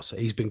 he was.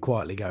 He's been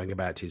quietly going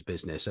about his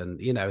business, and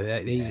he's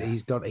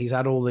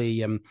had all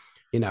the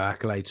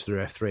accolades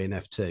through F3 and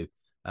F2.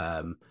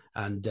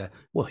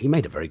 He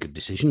made a very good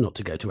decision not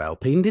to go to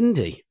Alpine, didn't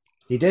he?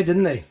 He did,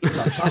 didn't he?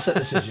 Fantastic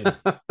decision.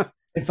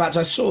 In fact,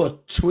 I saw a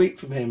tweet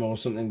from him or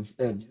something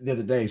the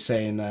other day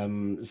saying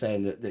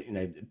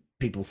that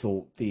people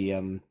thought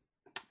the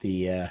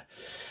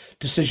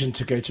decision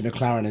to go to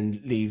McLaren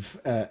and leave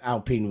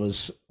Alpine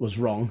was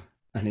wrong,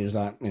 and he was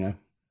like, there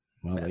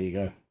you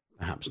go.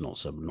 Perhaps not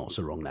so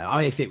wrong now.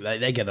 I think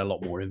they get a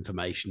lot more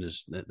information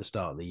at the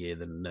start of the year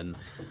than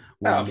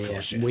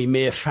we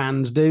mere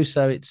fans do.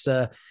 So it's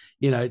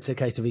it's a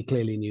case of he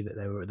clearly knew that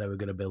they were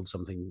going to build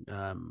something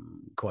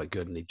quite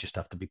good, and he'd just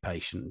have to be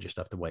patient and just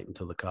have to wait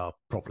until the car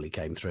properly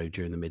came through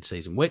during the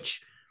mid-season, which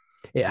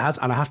It has,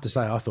 and I have to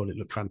say, I thought it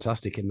looked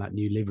fantastic in that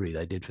new livery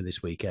they did for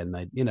this weekend.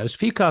 There's a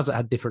few cars that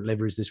had different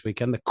liveries this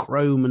weekend. The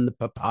chrome and the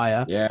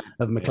papaya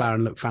of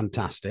McLaren looked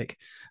fantastic,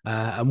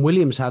 and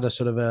Williams had a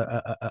sort of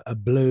a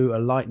blue, a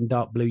light and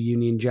dark blue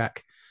Union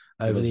Jack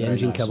over the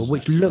engine cover,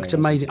 which looked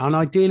amazing. And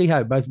I ideally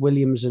hope both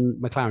Williams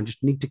and McLaren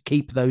just need to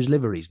keep those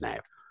liveries now.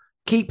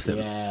 Keep them.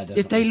 Yeah,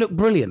 if they look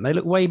brilliant, they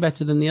look way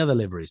better than the other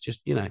liveries.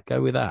 Just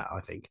go with that, I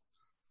think.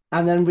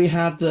 And then we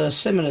had the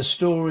similar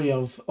story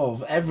of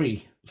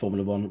every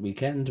Formula One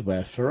weekend,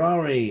 where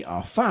Ferrari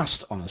are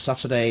fast on a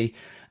Saturday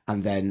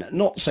and then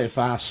not so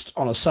fast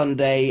on a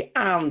Sunday,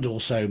 and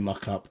also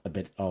muck up a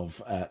bit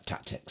of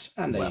tactics.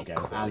 And there you go.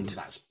 Quite. And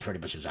that's pretty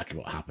much exactly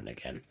what happened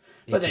again.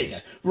 But there you go.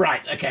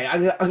 Right, okay,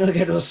 I'm going to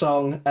go to a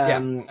song,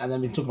 and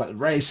then we can talk about the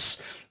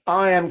race.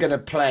 I am going to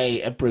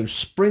play a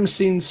Bruce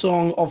Springsteen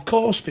song, of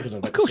course, because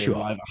I've got to see him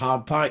live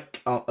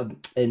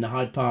in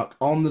Hyde Park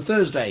on the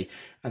Thursday.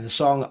 And the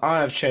song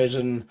I have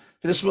chosen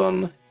for this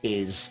one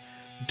is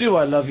Do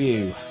I Love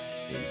You?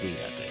 Indeed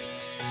I do.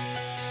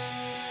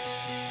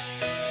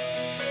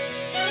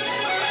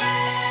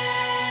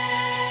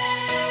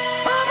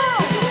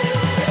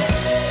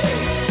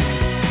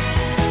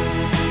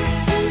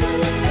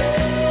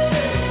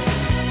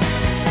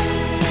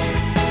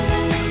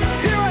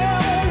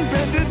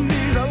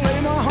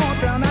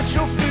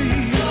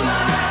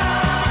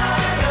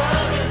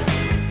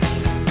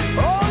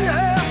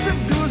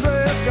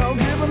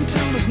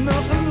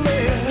 Nothing left.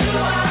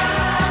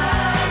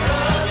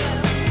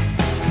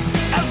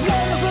 As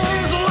long as there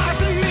is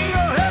life in me,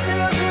 your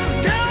happiness is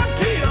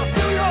guaranteed. I'll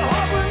fill your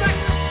heart with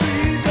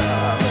ecstasy,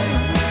 darling.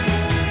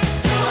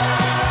 Do I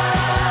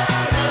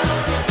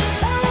love you?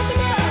 Tell me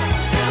now.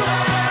 Do I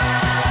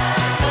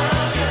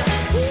love you?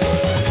 Do I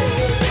love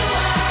you?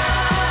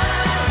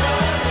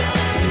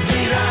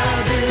 Indeed I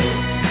do.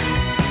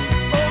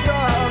 Oh,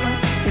 darling,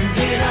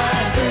 indeed I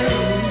do.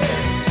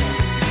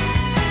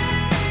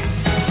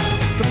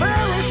 The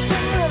very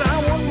thing that I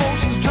want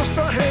most is just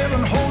to have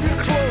and hold you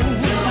close.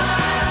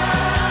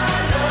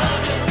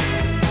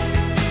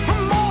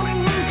 From morning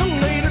until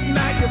late at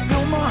night, you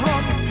fill my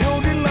heart with pure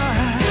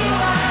delight.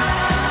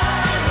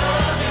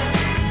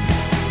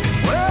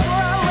 Wherever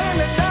I lay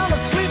me down to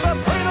sleep, I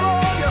pray the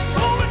Lord your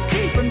soul to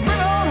keep and bring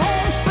it on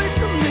home safe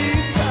to me,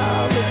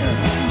 darling.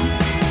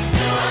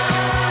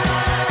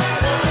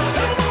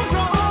 Come on,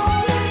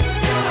 darling.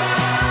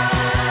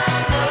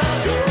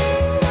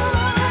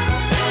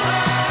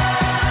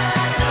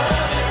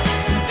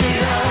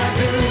 Indeed I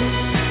do.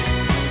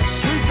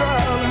 Sweet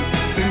darling,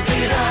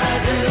 indeed I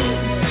do.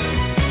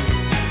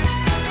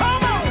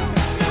 Come on.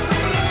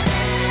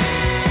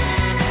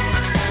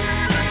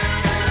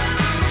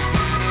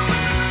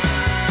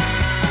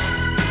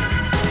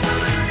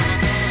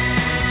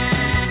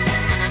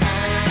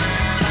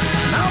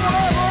 Now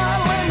whenever I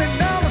lay me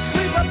down to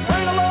sleep, I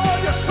pray the Lord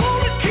your soul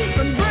to keep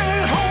and bring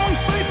it home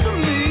safe to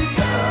me,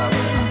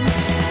 darling.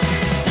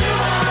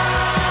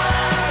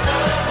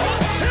 Oh,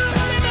 tell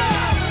me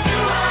now.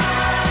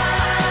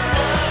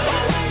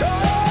 Oh,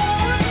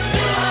 darling.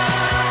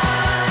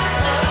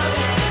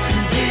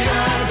 Indeed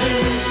I do.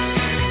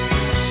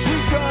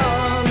 Sweet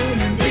darling,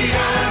 indeed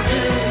I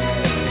do.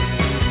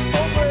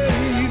 Oh,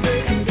 baby,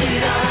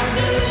 indeed I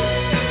do.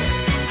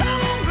 Hello,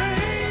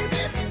 baby.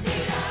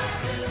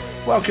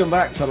 Welcome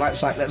back to the Light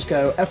Side Let's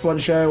Go F1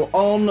 show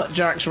on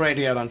Jack's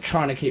Radio. And I'm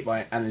trying to keep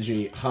my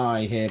energy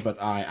high here,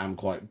 but I am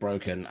quite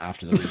broken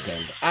after the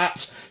weekend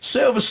at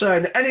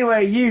Silverstone.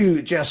 Anyway,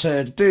 you just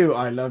heard Do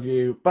I Love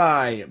You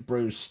by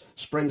Bruce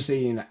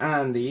Springsteen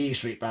and the E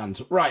Street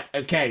Band. Right,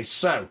 okay,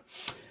 so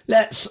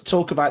let's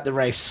talk about the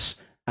race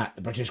at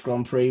the British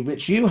Grand Prix,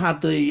 which you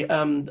had the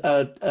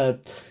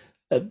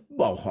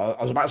well,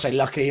 I was about to say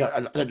lucky. I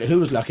don't know who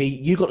was lucky.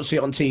 You got to see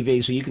it on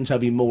TV, so you can tell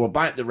me more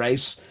about the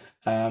race.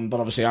 But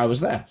obviously, I was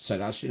there, so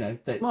that's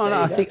Well,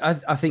 no, I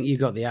think you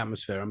got the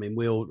atmosphere. I mean,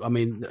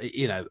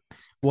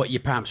 what you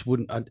perhaps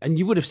wouldn't, and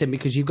you would have seen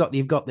because you've got the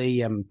you've got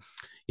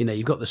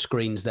the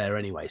screens there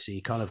anyway, so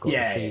you kind of got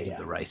the feed of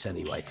the race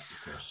anyway.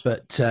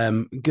 But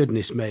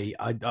goodness me,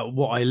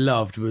 what I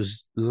loved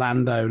was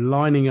Lando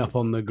lining up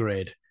on the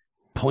grid,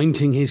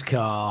 pointing his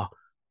car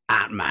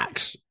at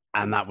Max,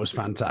 and that was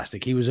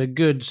fantastic. He was a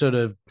good sort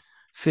of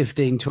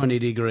 15, 20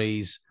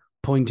 degrees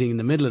pointing in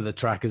the middle of the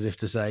track as if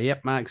to say,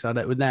 yep, Max, I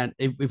don't. Then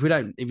if you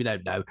don't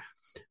know,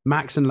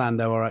 Max and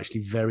Lando are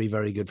actually very,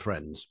 very good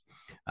friends.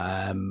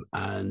 That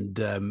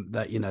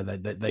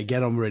they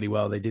get on really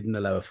well. They did in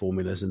the lower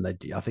formulas, and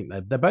I think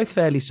they're both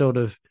fairly sort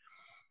of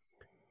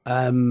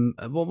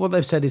what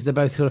they've said is they're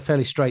both sort of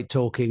fairly straight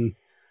talking,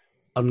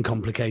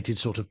 uncomplicated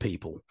sort of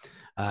people.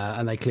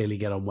 And they clearly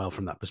get on well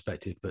from that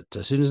perspective. But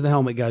as soon as the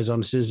helmet goes on,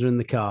 as soon as they're in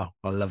the car,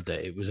 I loved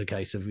it. It was a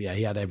case of, he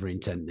had every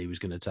intent that he was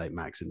going to take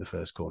Max in the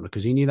first corner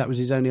because he knew that was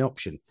his only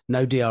option.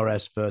 No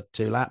DRS for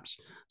 2 laps.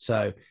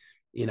 So,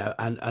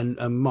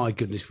 and my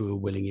goodness, we were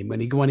willing him. When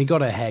he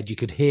got ahead, you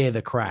could hear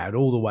the crowd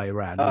all the way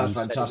around. Oh,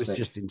 fantastic. It was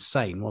just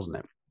insane, wasn't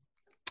it?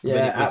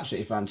 Yeah,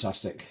 absolutely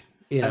fantastic.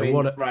 You know, I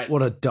mean, right.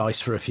 what a dice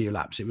for a few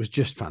laps. It was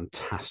just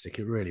fantastic.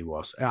 It really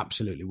was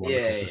absolutely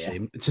wonderful Yeah,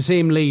 to see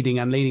him,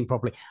 leading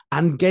properly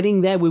and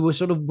getting there. We were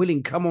sort of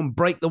willing. Come on,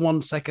 break the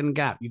 1 second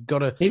gap. You've got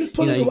to. He was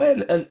pulling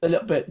away a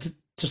little bit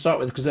to start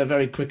with because they're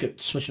very quick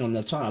at switching on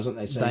their tires, aren't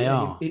they? So They yeah,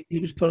 are. He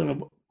was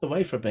pulling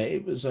away for a bit.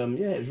 It was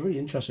it was really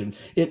interesting.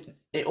 It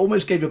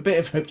almost gave a bit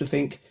of hope to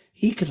think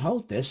he could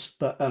hold this,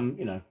 but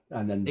you know,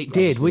 and then It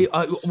did.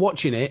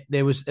 Watching it,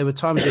 there were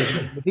times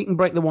if he can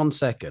break the 1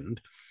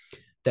 second,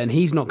 then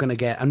he's not going to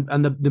get.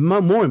 And the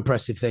more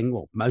impressive thing,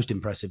 well, most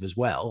impressive as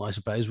well, I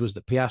suppose, was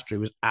that Piastri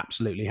was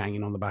absolutely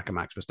hanging on the back of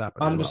Max Verstappen.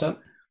 100%.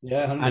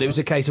 Yeah, 100%. And it was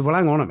a case of, well,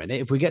 hang on a minute.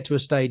 If we get to a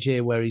stage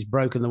here where he's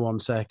broken the 1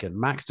 second,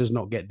 Max does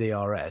not get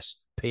DRS,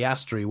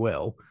 Piastri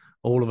will.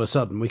 All of a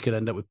sudden, we could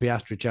end up with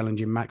Piastri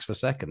challenging Max for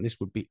second. This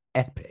would be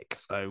epic.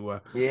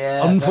 So,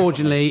 yeah,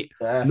 unfortunately,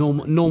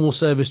 definitely. normal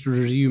service was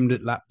resumed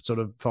at lap sort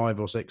of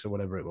 5 or 6 or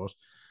whatever it was.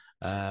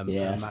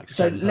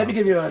 So let me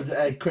give you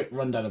a quick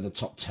rundown of the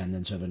top 10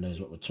 then so everyone knows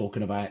what we're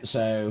talking about.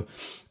 So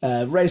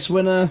race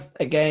winner,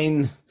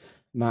 again,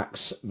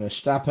 Max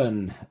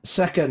Verstappen.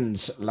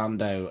 Second,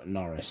 Lando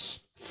Norris.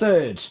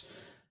 Third,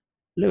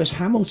 Lewis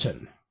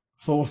Hamilton.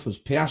 Fourth was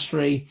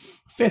Piastri.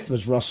 Fifth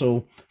was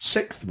Russell.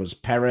 Sixth was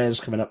Perez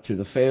coming up through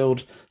the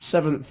field.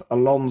 Seventh,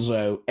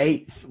 Alonso.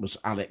 Eighth was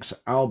Alex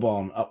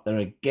Albon up there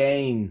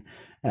again.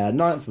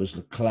 Ninth was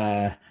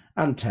Leclerc.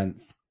 And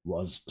 10th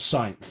was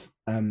Sainz.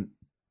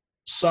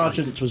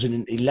 Sargent was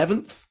in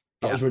 11th.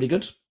 That was really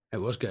good. It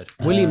was good.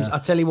 Williams, I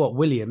tell you what,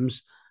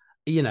 Williams,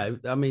 you know,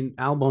 I mean,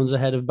 Albon's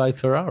ahead of both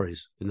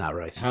Ferraris in that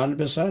race.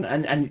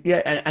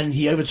 100%. And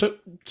he overtook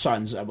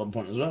Sainz at one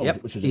point as well.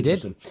 Yep, which was he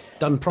did.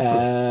 Done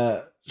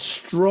properly.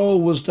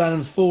 Stroll was down in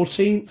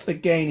 14th.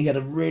 Again, he had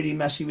a really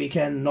messy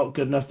weekend. Not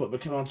good enough, but we'll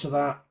come on to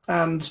that.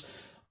 And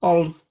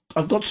I've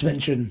got to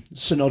mention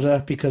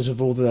Tsunoda because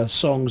of all the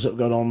songs that have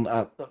gone on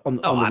on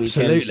the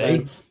absolutely.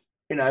 weekend. So,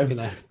 you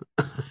know.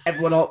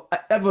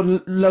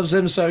 Everyone loves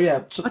him, so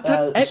yeah.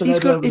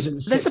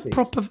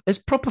 There's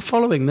proper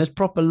following. There's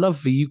proper love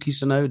for Yuki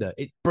Tsunoda.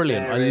 It's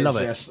brilliant. I love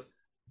it. Yes.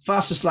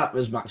 Fastest lap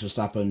was Max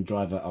Verstappen.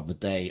 Driver of the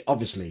day,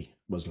 obviously,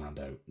 was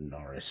Lando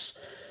Norris.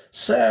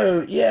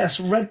 So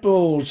yes, Red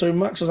Bull. So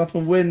Max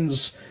Verstappen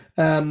wins.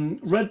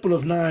 Red Bull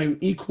have now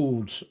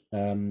equaled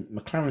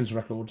McLaren's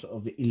record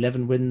of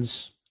 11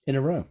 wins in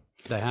a row.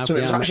 They have. So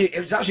it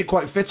was actually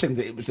quite fitting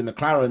that it was the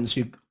McLarens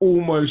who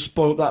almost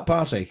spoiled that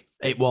party.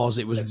 It was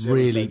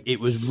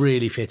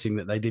really fitting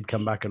that they did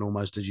come back and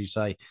almost, as you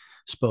say,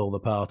 spoil the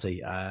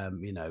party.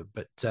 You know,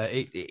 but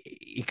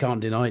you can't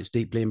deny it's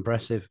deeply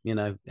impressive. You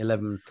know,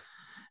 11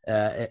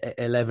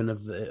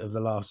 of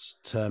the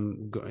last.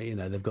 You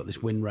know, they've got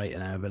this win rate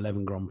now of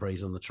 11 Grand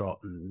Prix on the trot,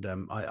 and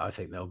I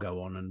think they'll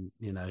go on, and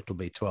you know, it'll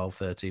be 12,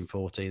 13,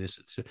 14.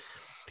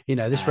 You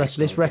know,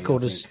 this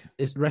record has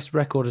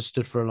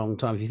stood for a long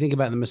time. If you think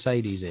about the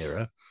Mercedes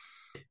era,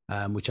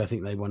 which I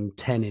think they won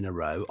 10 in a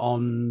row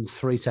on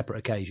 3 separate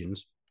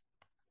occasions.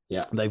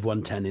 Yeah, they've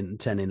won 10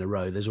 in a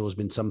row. There's always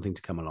been something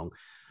to come along.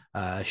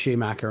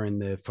 Schumacher in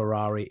the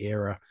Ferrari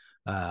era,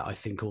 I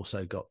think,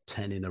 also got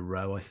 10 in a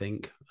row. I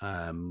think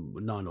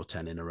 9 or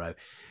 10 in a row.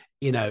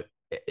 You know,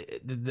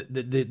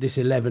 this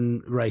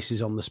 11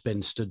 races on the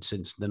spin stood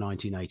since the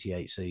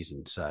 1988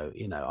 season. So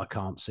you know, I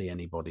can't see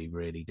anybody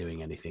really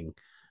doing anything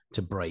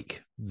to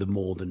break the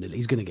more than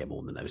he's going to get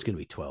more than that. It's going to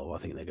be 12. I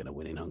think they're going to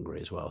win in Hungary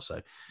as well. So,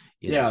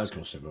 yeah, of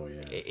course it will.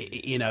 Yeah,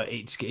 you know,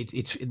 it's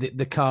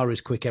the car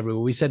is quick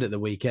everywhere. We said at the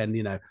weekend,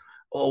 you know,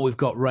 we've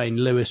got rain.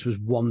 Lewis was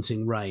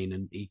wanting rain,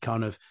 and he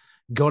kind of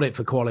got it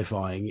for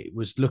qualifying. It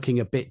was looking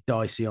a bit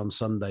dicey on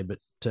Sunday, but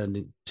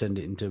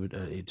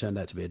it turned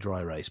out to be a dry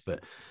race.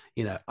 But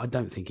you know, I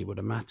don't think it would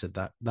have mattered.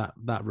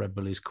 That Red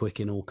Bull is quick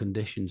in all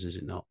conditions, is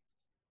it not?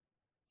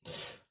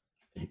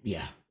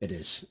 Yeah, it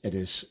is. It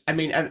is. I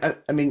mean,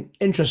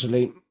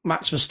 interestingly,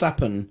 Max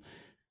Verstappen,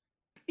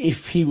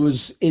 if he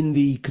was in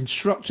the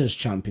Constructors'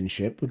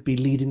 Championship, would be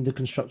leading the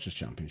Constructors'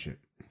 Championship.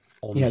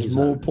 He has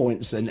more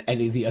points than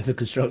any of the other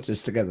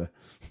constructors together.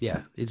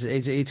 Yeah,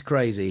 it's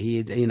crazy.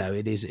 It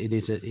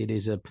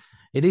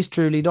is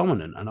truly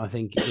dominant, and I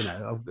think you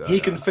know he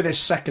can finish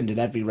second in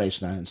every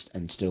race now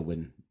and still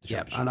win. The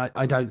championship. And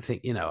I don't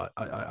think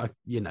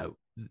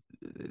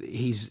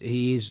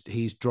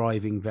he's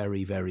driving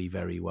very, very,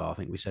 very well. I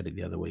think we said it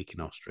the other week in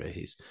Austria.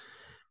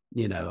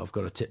 I've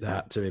got to tip the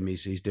hat to him.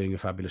 He's doing a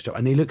fabulous job,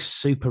 and he looks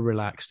super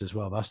relaxed as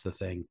well. That's the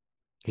thing.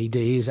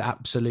 He's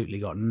absolutely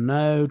got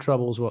no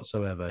troubles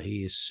whatsoever.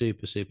 He is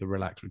super, super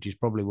relaxed, which is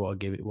probably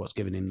what's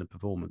given him the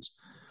performance.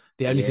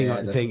 The only thing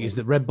I think is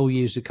that Red Bull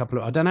used I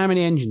don't know how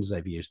many engines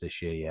they've used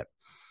this year yet.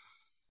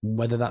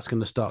 Whether that's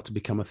going to start to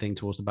become a thing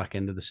towards the back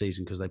end of the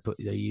season, because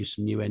they used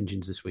some new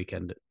engines this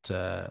weekend at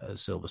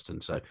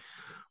Silverstone. So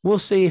we'll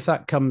see if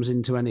that comes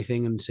into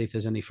anything and see if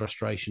there's any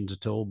frustrations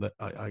at all. But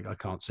I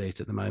can't see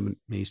it at the moment.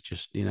 He's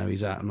just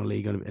he's out in a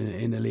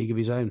league of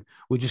his own.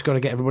 We just got to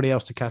get everybody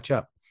else to catch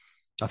up.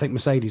 I think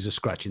Mercedes are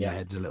scratching their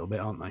heads a little bit,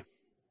 aren't they?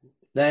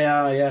 They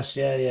are, yes,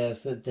 yeah.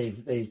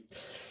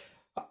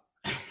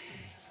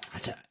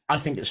 I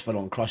think it's full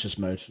on crisis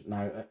mode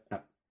now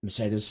at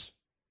Mercedes.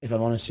 if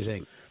I'm honest. Do you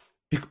think?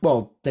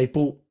 Well, they've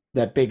bought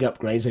their big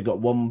upgrades. They've got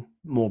one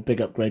more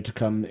big upgrade to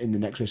come in the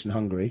next race in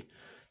Hungary,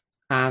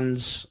 and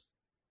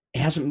it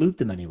hasn't moved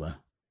them anywhere.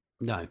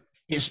 No.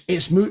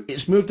 It's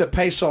moved the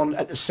pace on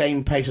at the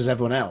same pace as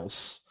everyone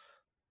else,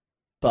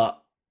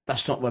 but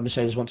that's not where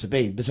Mercedes want to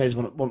be. Mercedes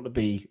want to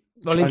be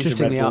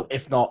Interestingly, Red Bull,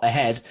 if not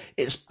ahead.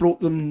 It's brought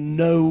them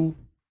no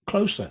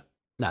closer.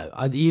 No,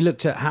 you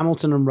looked at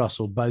Hamilton and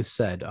Russell both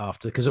said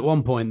after, because at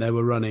one point they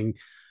were running,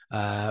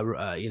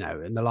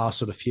 in the last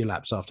sort of few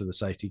laps after the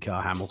safety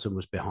car, Hamilton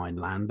was behind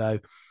Lando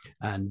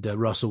and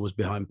Russell was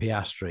behind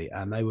Piastri.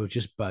 And they were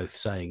just both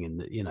saying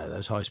in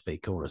those high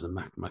speed corners, and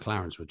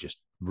McLarens were just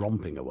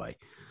romping away.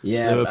 Yeah.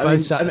 So they were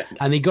both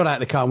and he got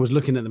out of the car and was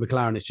looking at the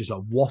McLaren. It's just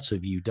like, what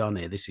have you done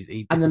here?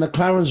 And the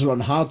McLarens were on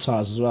hard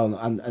tyres as well.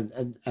 And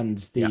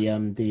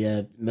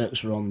the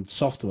Mercs were on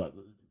soft, whatever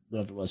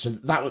it was. So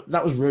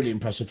that was really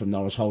impressive from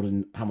Norris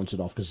holding Hamilton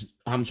off, because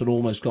Hamilton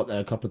almost got there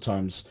a couple of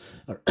times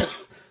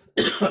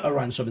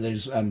around some of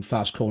those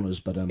fast corners.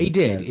 But he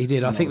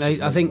did. I think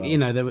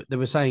well. they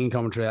were saying in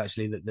commentary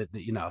actually that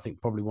I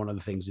think probably one of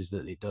the things is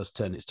that it does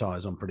turn its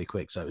tyres on pretty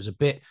quick. So it was a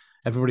bit.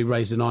 Everybody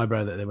raised an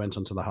eyebrow that they went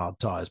onto the hard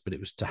tyres, but it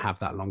was to have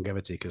that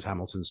longevity because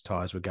Hamilton's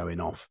tyres were going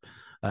off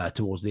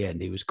towards the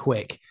end. He was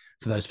quick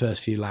for those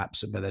first few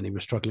laps, but then he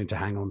was struggling to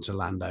hang on to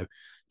Lando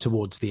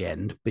towards the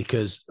end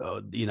because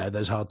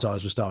those hard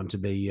tyres were starting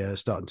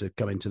to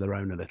come into their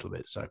own a little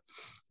bit. So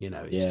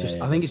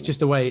I think it's just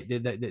the way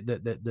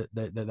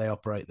that they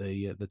operate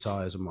the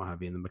tyres and what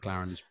have you. And the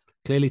McLarens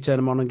clearly turn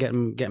them on and get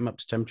them up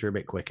to temperature a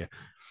bit quicker.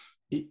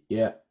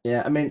 Yeah.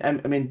 I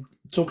mean,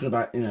 talking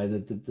about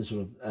the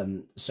sort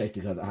of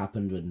safety car that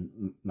happened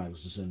when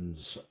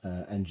Magnussen's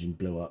engine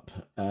blew up.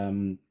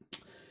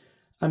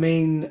 I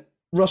mean,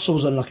 Russell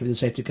was unlucky with the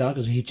safety car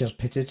because he just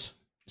pitted,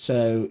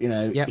 so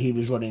he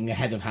was running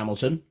ahead of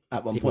Hamilton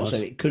at one point. So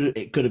it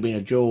could have been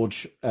a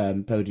George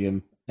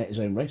podium at his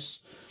own race.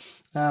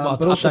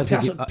 But also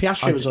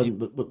Piastri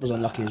was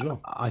unlucky as well.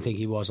 I think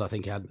he was. I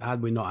think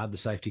had we not had the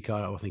safety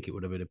car, I think it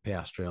would have been a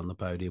Piastri on the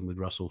podium with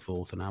Russell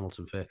fourth and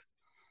Hamilton fifth.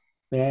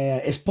 Yeah,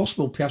 it's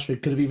possible Piastri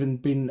could have even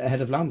been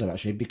ahead of Lando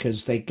actually,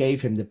 because they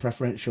gave him the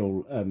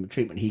preferential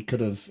treatment. He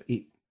could have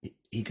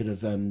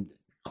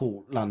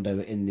caught Lando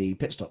in the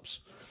pit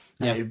stops.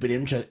 Yeah, it'd been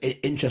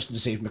interesting to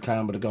see if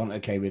McLaren would have gone,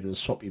 okay, we're going to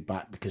swap you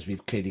back because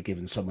we've clearly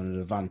given someone an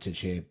advantage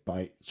here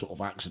by sort of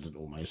accident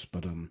almost.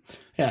 But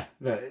that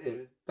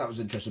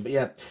was interesting. But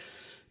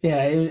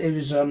it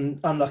was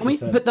unlucky. I mean,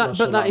 for but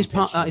Russell that is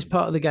part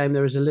of the game.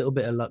 There is a little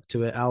bit of luck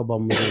to it.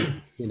 Albon was,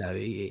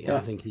 I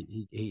think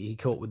he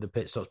caught with the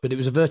pit stops, but it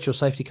was a virtual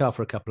safety car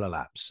for a couple of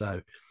laps.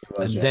 So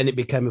then it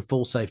became a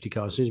full safety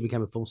car. As soon as it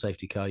became a full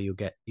safety car, you'll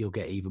get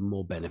even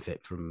more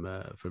benefit from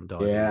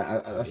diving.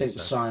 Yeah, I think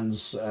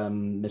Sainz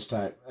missed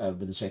out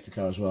with the safety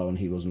car as well, and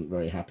he wasn't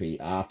very happy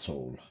at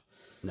all.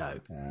 No.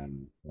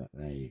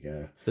 There you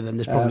go. But then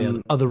there's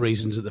probably other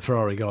reasons that the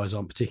Ferrari guys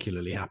aren't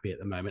particularly happy at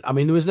the moment. I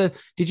mean,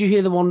 did you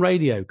hear the one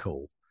radio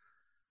call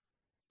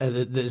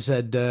that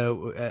said,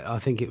 I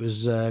think it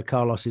was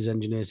Carlos's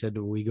engineer said,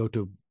 we go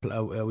to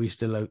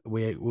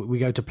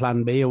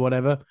plan B or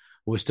whatever.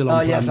 We're still on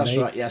plan B. Yes, that's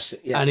right. Yes.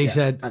 Yeah, and he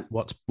said,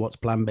 what's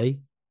plan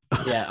B?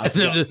 Yeah.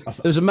 There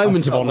was a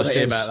moment of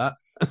honesty about that.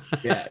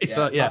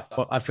 Yeah.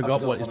 I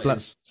forgot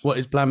what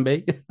is plan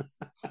B.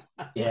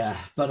 Yeah,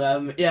 but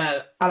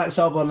Alex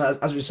Albon,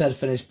 as we said,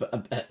 finished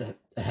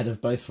ahead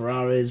of both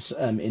Ferraris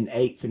in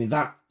eighth. I mean,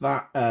 that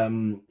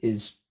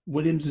is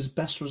Williams'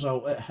 best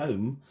result at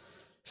home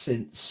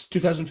since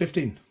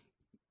 2015.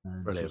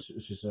 Brilliant,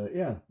 which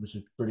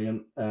is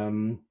brilliant.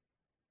 And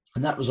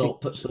that result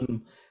puts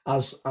them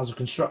as a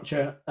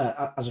constructor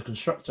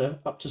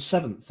up to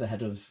seventh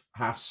ahead of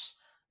Haas,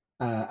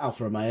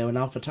 Alfa Romeo, and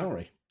Alfa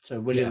Tauri. So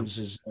Williams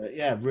is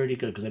really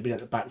good because they've been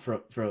at the back for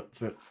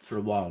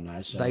a while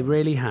now. So they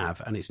really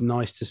have, and it's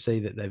nice to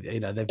see that they've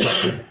got they've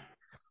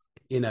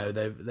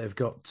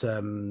got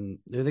who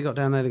they got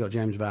down there? They got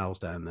James Vowles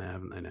down there,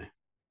 haven't they? Now,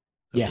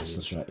 yes,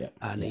 that's right. Yeah,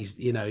 and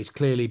he's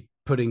clearly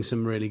putting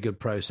some really good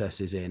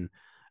processes in.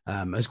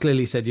 As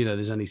clearly said,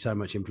 there's only so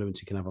much influence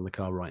he can have on the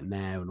car right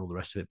now and all the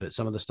rest of it. But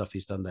some of the stuff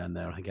he's done down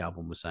there, I think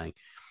Albon was saying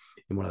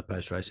in one of the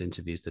post-race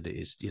interviews that it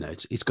is,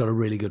 it's got a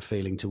really good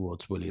feeling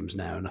towards Williams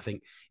now. And I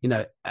think,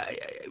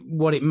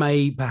 what it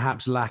may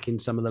perhaps lack in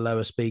some of the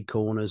lower speed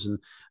corners and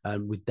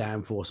with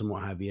downforce and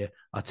what have you,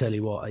 I tell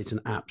you what, it's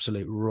an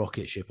absolute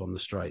rocket ship on the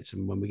straights.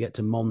 And when we get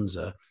to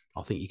Monza,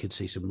 I think you could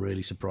see some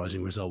really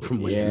surprising result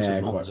from Williams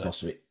at Monza. Quite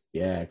possibly.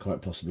 Yeah,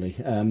 quite possibly.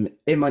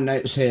 In my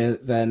notes here,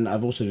 then,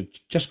 I've also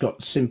just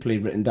got simply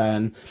written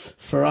down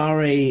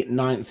Ferrari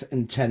 9th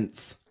and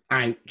 10th,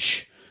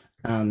 ouch,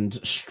 and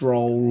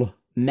Stroll,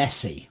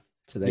 Messi.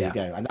 So there you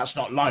go. And that's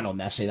not Lionel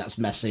Messi, that's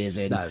Messi as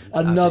in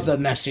another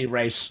Messi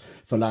race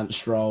for Lance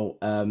Stroll.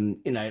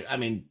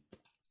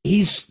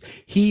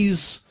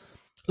 He's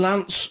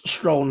Lance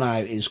Stroll now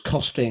is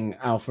costing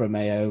Aston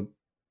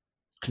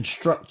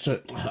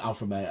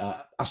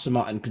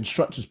Martin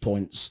constructors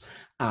points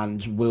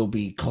and will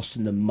be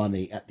costing them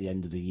money at the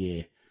end of the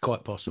year.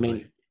 Quite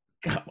possibly.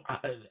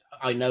 I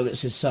I know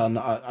it's his son.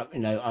 I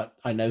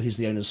know he's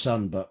the owner's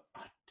son, but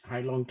how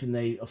long can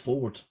they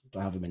afford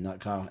to have him in that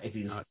car? If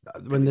he's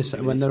when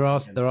there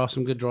are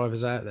some good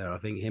drivers out there, I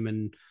think him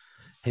and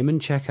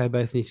Checo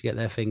both need to get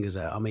their fingers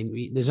out. I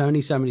mean, there's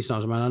only so many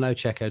times. I mean, I know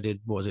Checo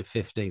did, what was it,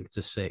 15th to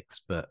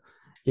 6th, but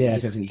yeah,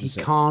 15th to 6th. He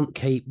can't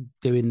keep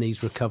doing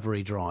these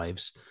recovery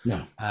drives.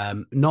 No.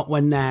 Not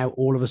when now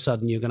all of a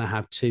sudden you're going to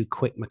have 2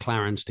 quick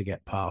McLarens to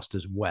get past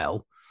as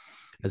well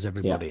as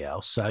everybody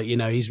else. So,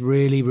 he's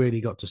really,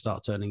 really got to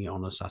start turning it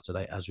on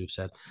Saturday, as we've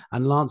said.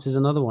 And Lance is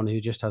another one who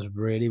just has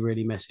really,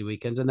 really messy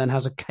weekends and then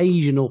has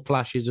occasional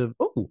flashes of,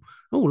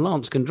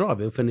 Lance can drive.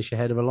 He'll finish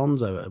ahead of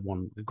Alonso at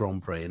one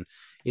Grand Prix. And,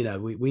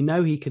 we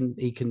know he can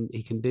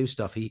do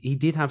stuff. He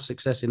did have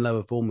success in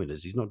lower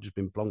formulas. He's not just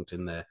been plonked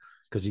in there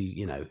because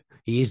he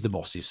is the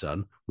boss's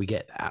son. We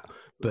get that.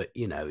 But,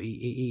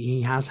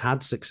 he has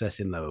had success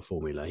in lower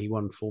formula. He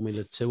won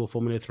Formula 2 or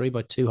Formula 3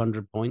 by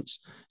 200 points.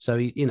 So,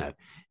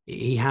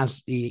 he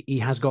has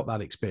got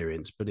that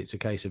experience, but it's a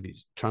case of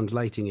he's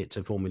translating it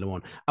to Formula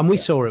 1. And we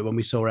saw it when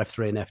we saw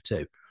F3 and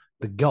F2.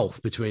 The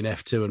gulf between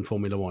F2 and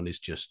Formula 1 is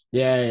just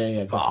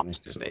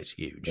vast, isn't it? It's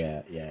huge.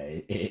 Yeah,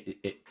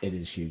 it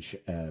is huge.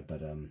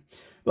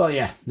 Well,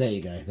 yeah, there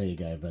you go.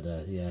 But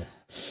yeah,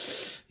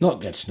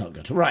 not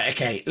good. Right,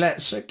 okay,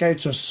 let's go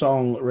to a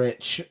song,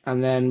 Rich,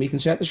 and then we can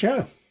see out the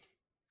show.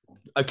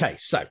 Okay,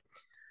 so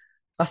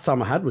last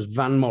time I had was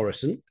Van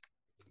Morrison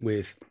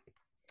with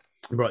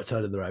Bright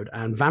Side of the Road,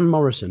 and Van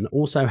Morrison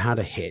also had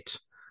a hit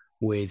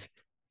with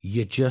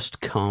You Just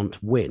Can't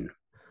Win.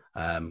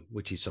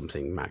 Which is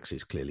something Max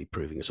is clearly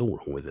proving us all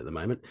wrong with at the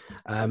moment.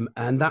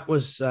 And that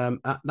was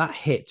that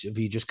hit of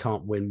You Just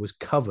Can't Win was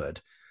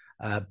covered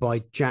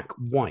by Jack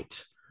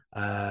White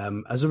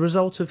as a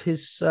result of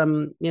his,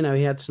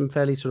 he had some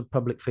fairly sort of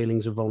public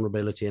feelings of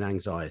vulnerability and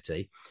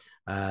anxiety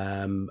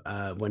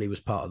when he was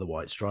part of the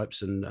White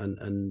Stripes, and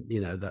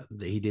that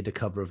he did a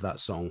cover of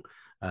that song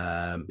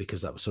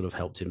because that sort of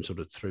helped him sort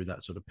of through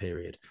that sort of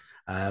period.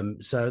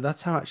 So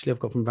that's how actually I've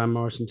got from Van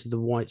Morrison to the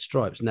White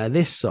Stripes. Now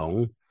this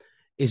song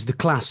is the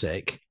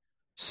classic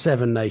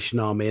Seven Nation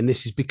Army, and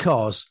this is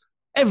because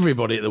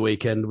everybody at the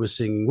weekend was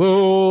singing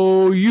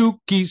 "Whoa,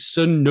 Yuki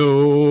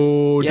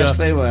Tsunoda." Yes,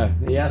 they were.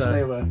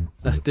 They were.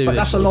 Let's do but this.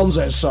 that's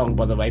Alonso's song,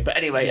 by the way. But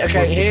anyway,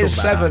 okay, we'll here's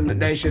talk about Seven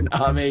Nation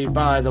Army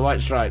by the White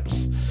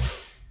Stripes.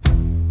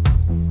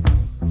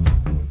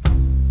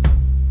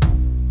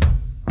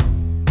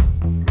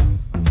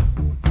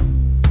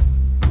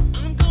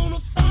 I'm gonna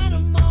fight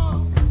 'em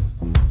all.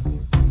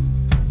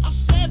 A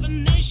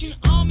Seven Nation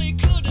Army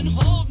couldn't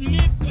hold me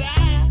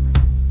back.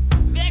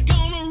 They're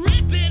gonna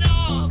rip it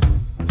off,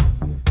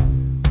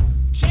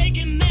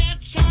 taking their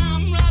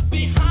time right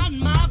behind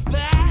my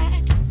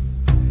back.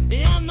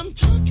 And I'm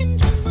talking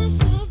to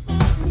myself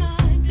at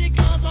night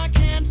because I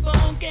can't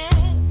forget.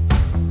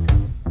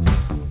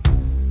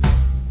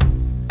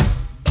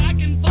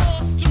 Back and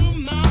forth through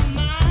my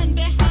mind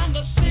behind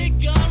a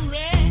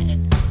cigarette.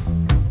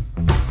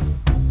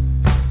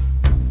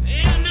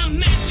 And a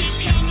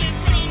message coming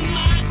from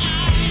my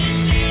eyes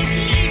says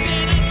leave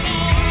it alone.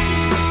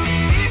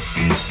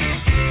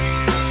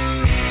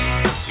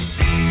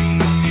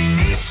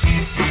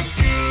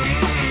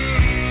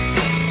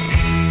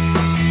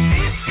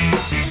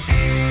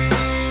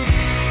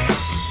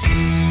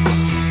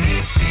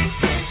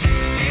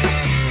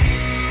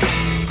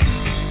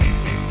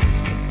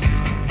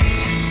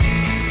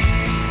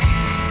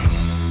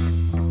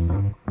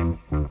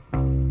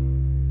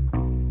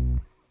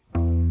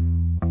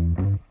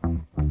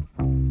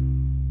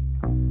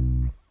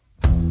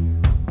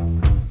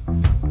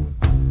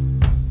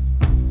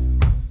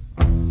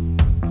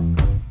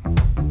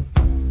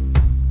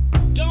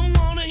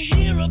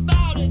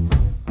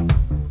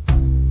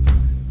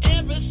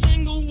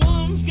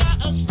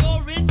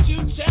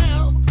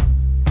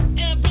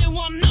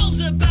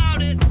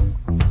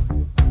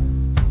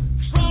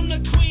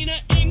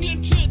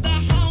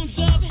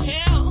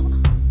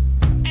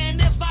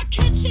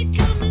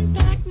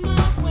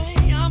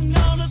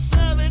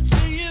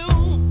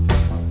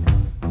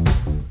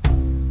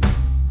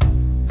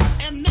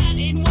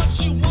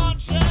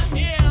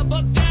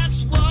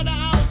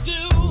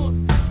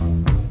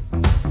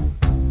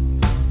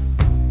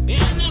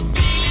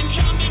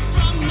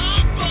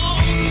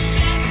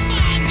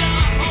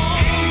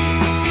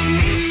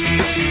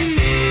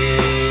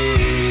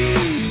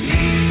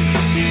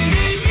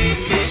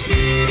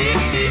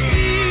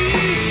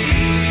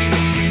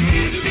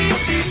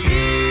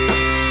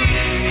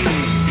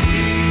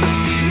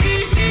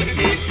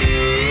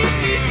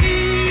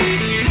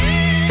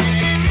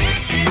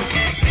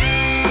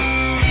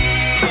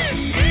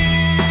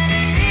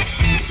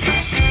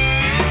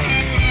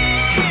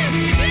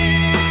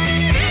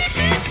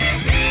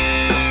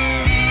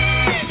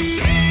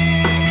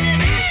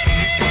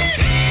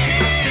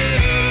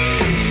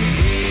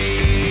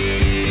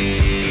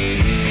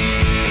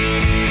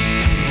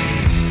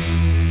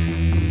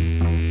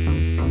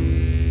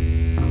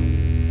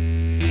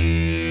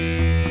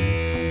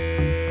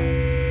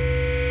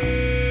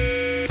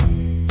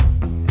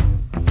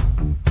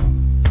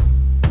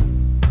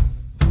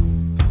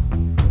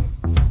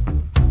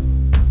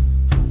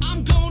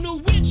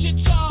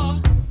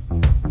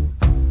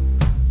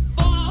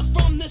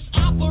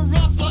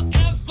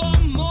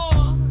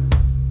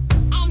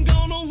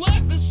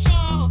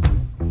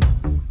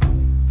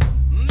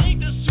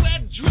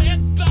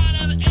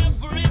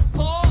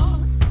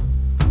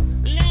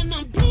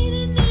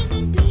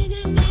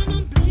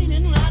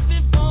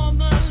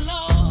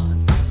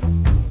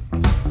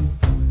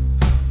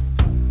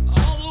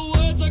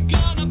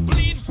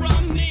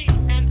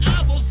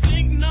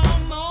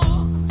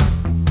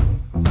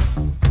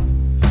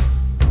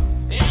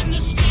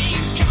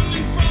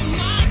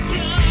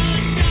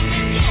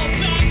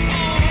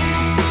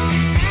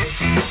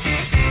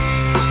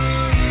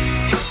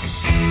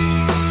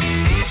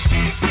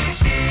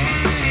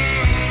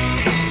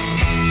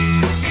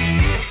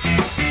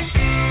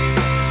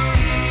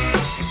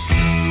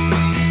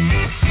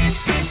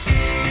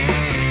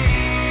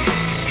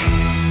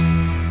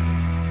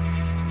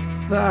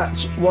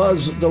 That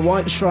was the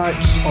White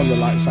Stripes on the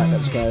Lights Out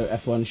Let's Go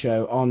F1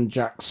 show on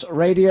Jack's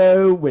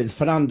Radio with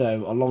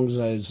Fernando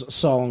Alonso's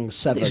song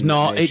Seven. It's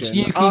not. Nation It's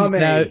Yuki. Army.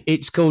 No,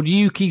 it's called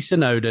Yuki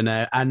Tsunoda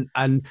now,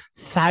 and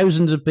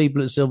thousands of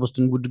people at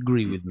Silverstone would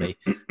agree with me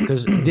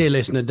because, dear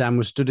listener, Dan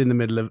was stood in the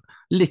middle of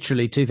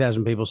literally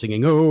 2,000 people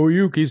singing "Oh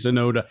Yuki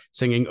Tsunoda,"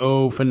 singing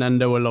 "Oh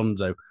Fernando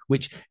Alonso,"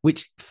 which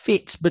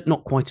fits, but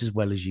not quite as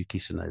well as Yuki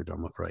Tsunoda,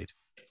 I'm afraid.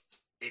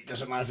 It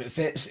doesn't matter if it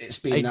fits. It's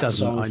been that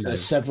song for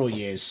several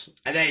years.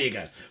 And there you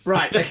go.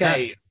 Right,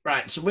 okay.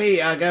 Right, so we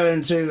are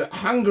going to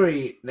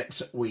Hungary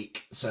next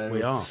week. So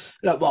we are.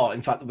 Well,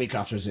 in fact, the week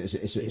after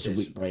it's a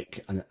week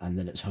break, and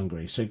then it's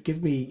Hungary. So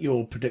give me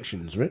your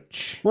predictions,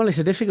 Rich. Well, it's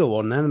a difficult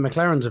one now. The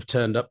McLarens have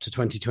turned up to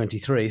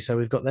 2023, so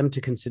we've got them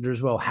to consider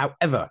as well.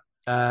 However,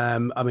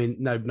 I mean,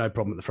 no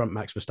problem at the front.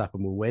 Max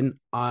Verstappen will win.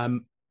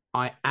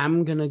 I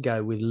am going to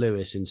go with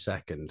Lewis in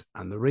second,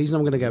 and the reason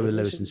I'm going to go with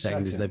Lewis in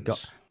second is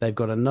they've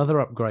got another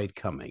upgrade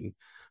coming.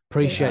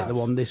 Appreciate the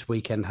one this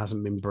weekend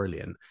hasn't been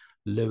brilliant.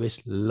 Lewis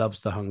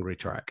loves the Hungary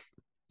track.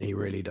 He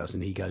really does,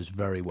 and he goes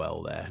very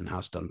well there and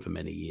has done for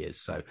many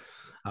years. So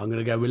I'm going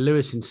to go with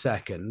Lewis in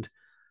second.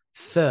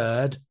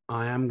 Third,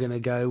 I am going to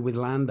go with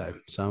Lando.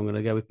 So I'm going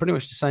to go with pretty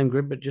much the same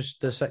grid, but just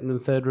the second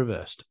and third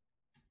reversed.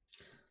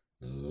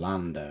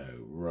 Lando,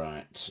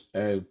 right.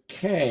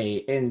 Okay,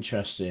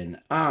 interesting.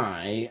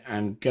 I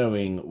am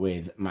going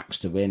with Max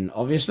to win,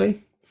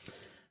 obviously.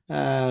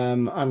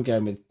 I'm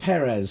going with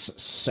Perez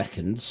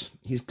second.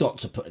 He's got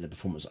to put in a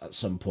performance at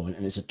some point,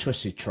 and it's a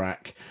twisted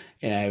track.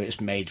 You know,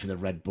 it's made for the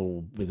Red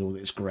Bull with all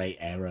its great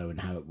aero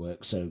and how it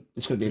works. So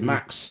it's going to be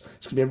Max.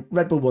 It's going to be a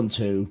Red Bull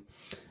 1-2,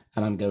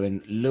 and I'm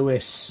going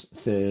Lewis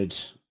third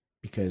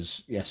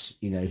because, yes,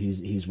 you know,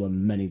 he's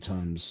won many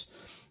times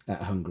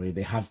at Hungary.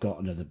 They have got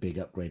another big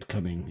upgrade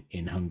coming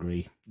in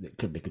Hungary that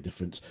could make a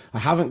difference. I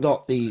haven't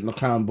got the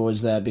McLaren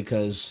boys there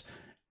because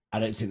I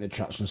don't think the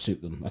track's going to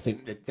suit them. I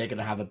think that they're going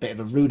to have a bit of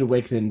a rude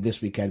awakening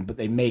this weekend, but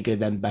they may go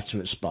then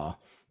better at Spa,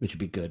 which would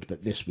be good.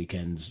 But this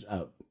weekend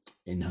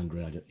in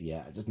Hungary, I'm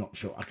just not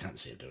sure. I can't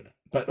see them doing it.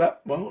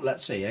 But well,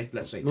 let's see.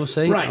 Let's see. We'll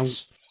see.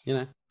 Right.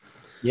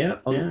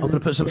 I'm going to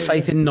put some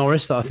faith in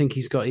Norris that I think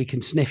he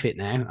can sniff it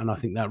now, and I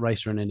think that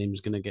racer in him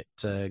is going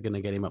to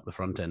get him up the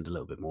front end a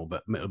little bit more.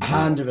 But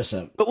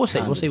 100%. But we'll see.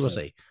 100%. We'll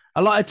see.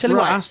 I tell you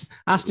what,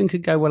 Aston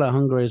could go well at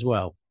Hungary as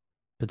well,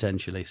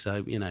 potentially.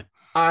 So you know,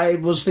 I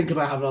was thinking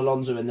about having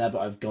Alonso in there,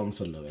 but I've gone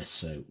for Lewis.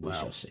 So we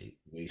shall see.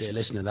 Dear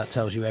listener, that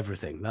tells you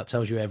everything.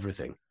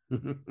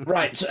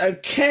 Right,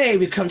 okay,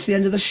 we've come to the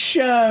end of the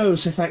show,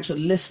 so thanks for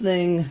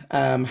listening.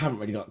 Haven't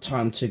really got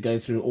time to go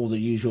through all the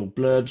usual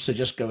blurbs, so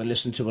just go and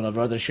listen to one of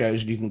our other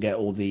shows, and you can get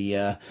all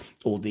the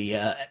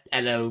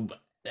LOL,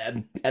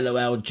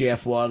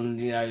 GF1,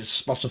 you know,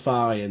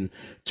 Spotify and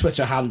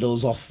Twitter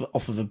handles off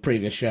of a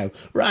previous show.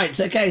 Right,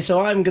 okay,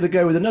 so I'm going to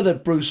go with another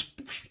Bruce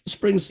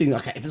Springsteen. I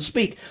can't even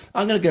speak.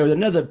 I'm going to go with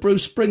another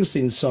Bruce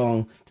Springsteen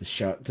song to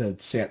see out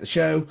the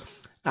show.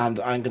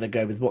 And I'm going to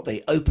go with what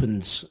they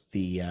opened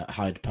the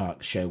Hyde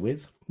Park show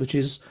with, which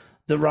is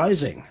The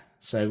Rising.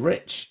 So,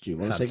 Rich, do you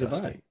want to say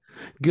goodbye?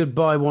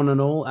 Goodbye, one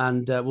and all,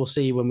 and we'll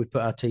see you when we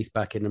put our teeth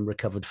back in and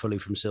recovered fully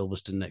from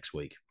Silverstone next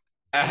week.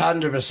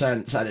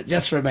 100%. And it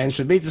just remains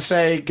for me to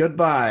say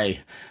goodbye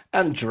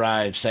and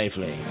drive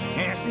safely.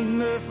 Can't see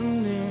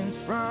nothing in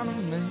front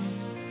of me.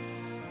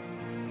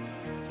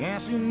 Can't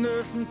see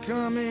nothing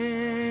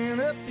coming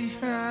up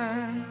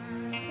behind.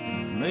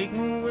 Make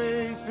my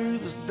way through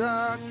this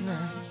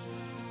darkness.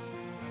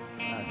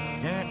 I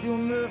can't feel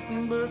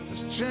nothing but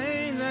this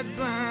chain that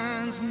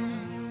binds me.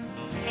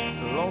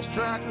 Lost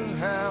track of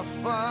how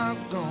far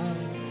I've gone.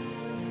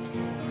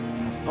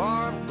 How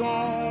far I've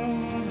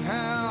gone,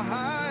 how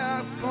high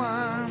I've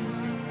climbed.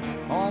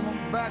 On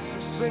my back's a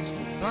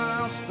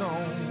 60-pound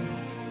stone.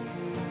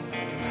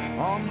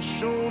 On my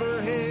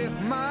shoulder,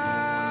 half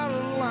mile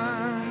of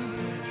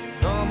line.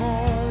 Come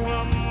on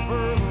up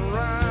for the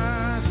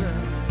rising.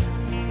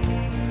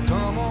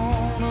 Come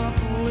on up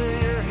and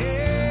lay your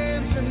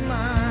hands in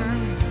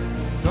mine.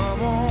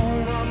 Come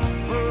on up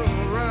for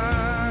the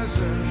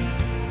rising.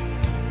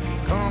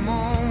 Come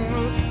on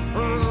up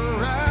for the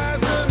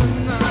rising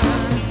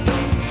tonight.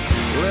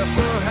 Left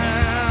the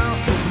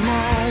house this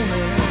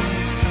morning.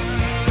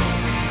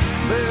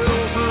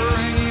 Bells were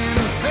ringing,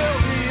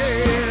 filled the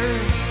air.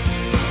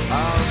 I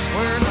was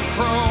wearing the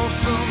cross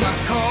on my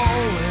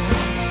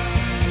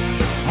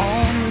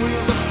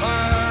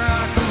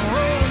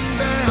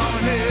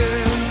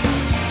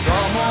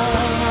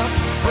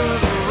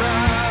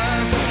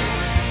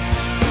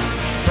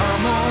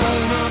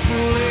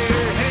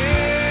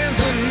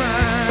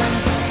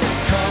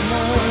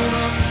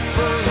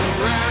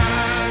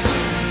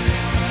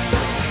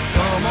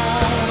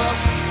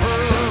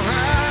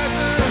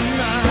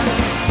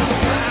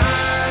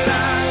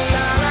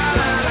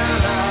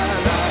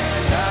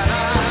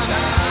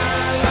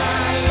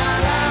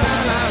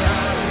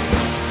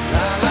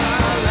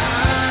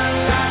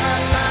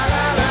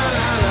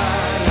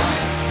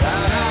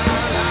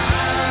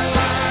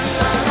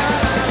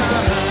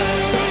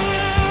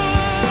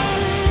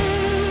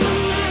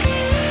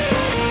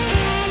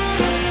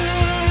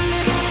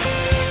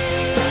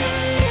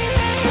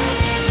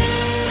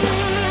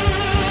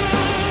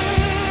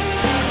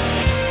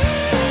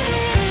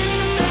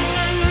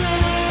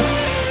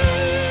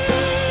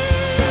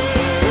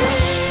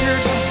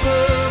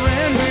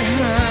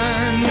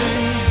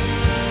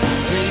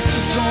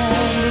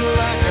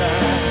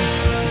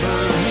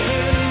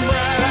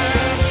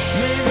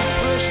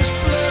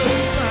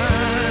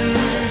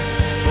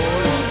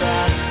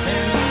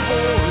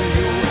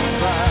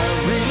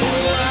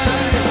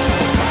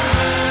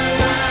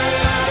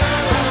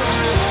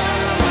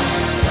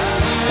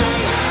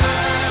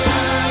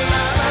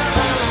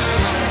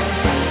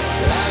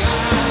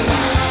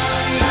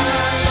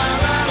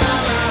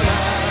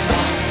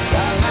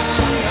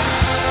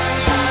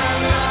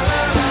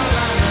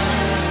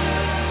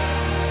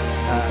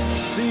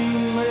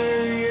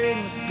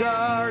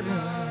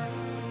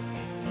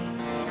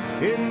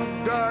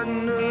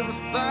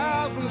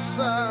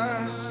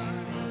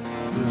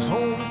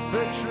hold the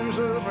pictures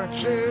of our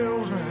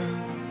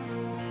children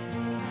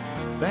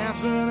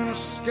dancing in a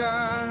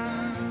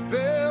sky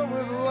filled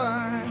with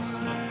light.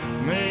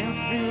 May I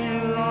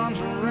feel your arms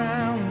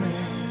around me.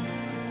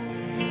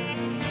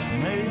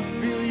 May I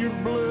feel your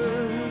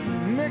blood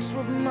mixed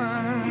with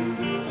mine.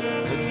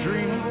 The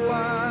dream of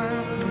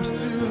life comes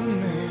to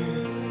me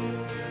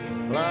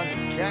like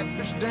a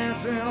catfish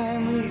dancing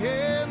on the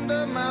end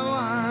of my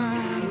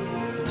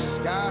line. The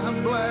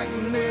sky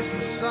blackness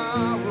and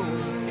sorrow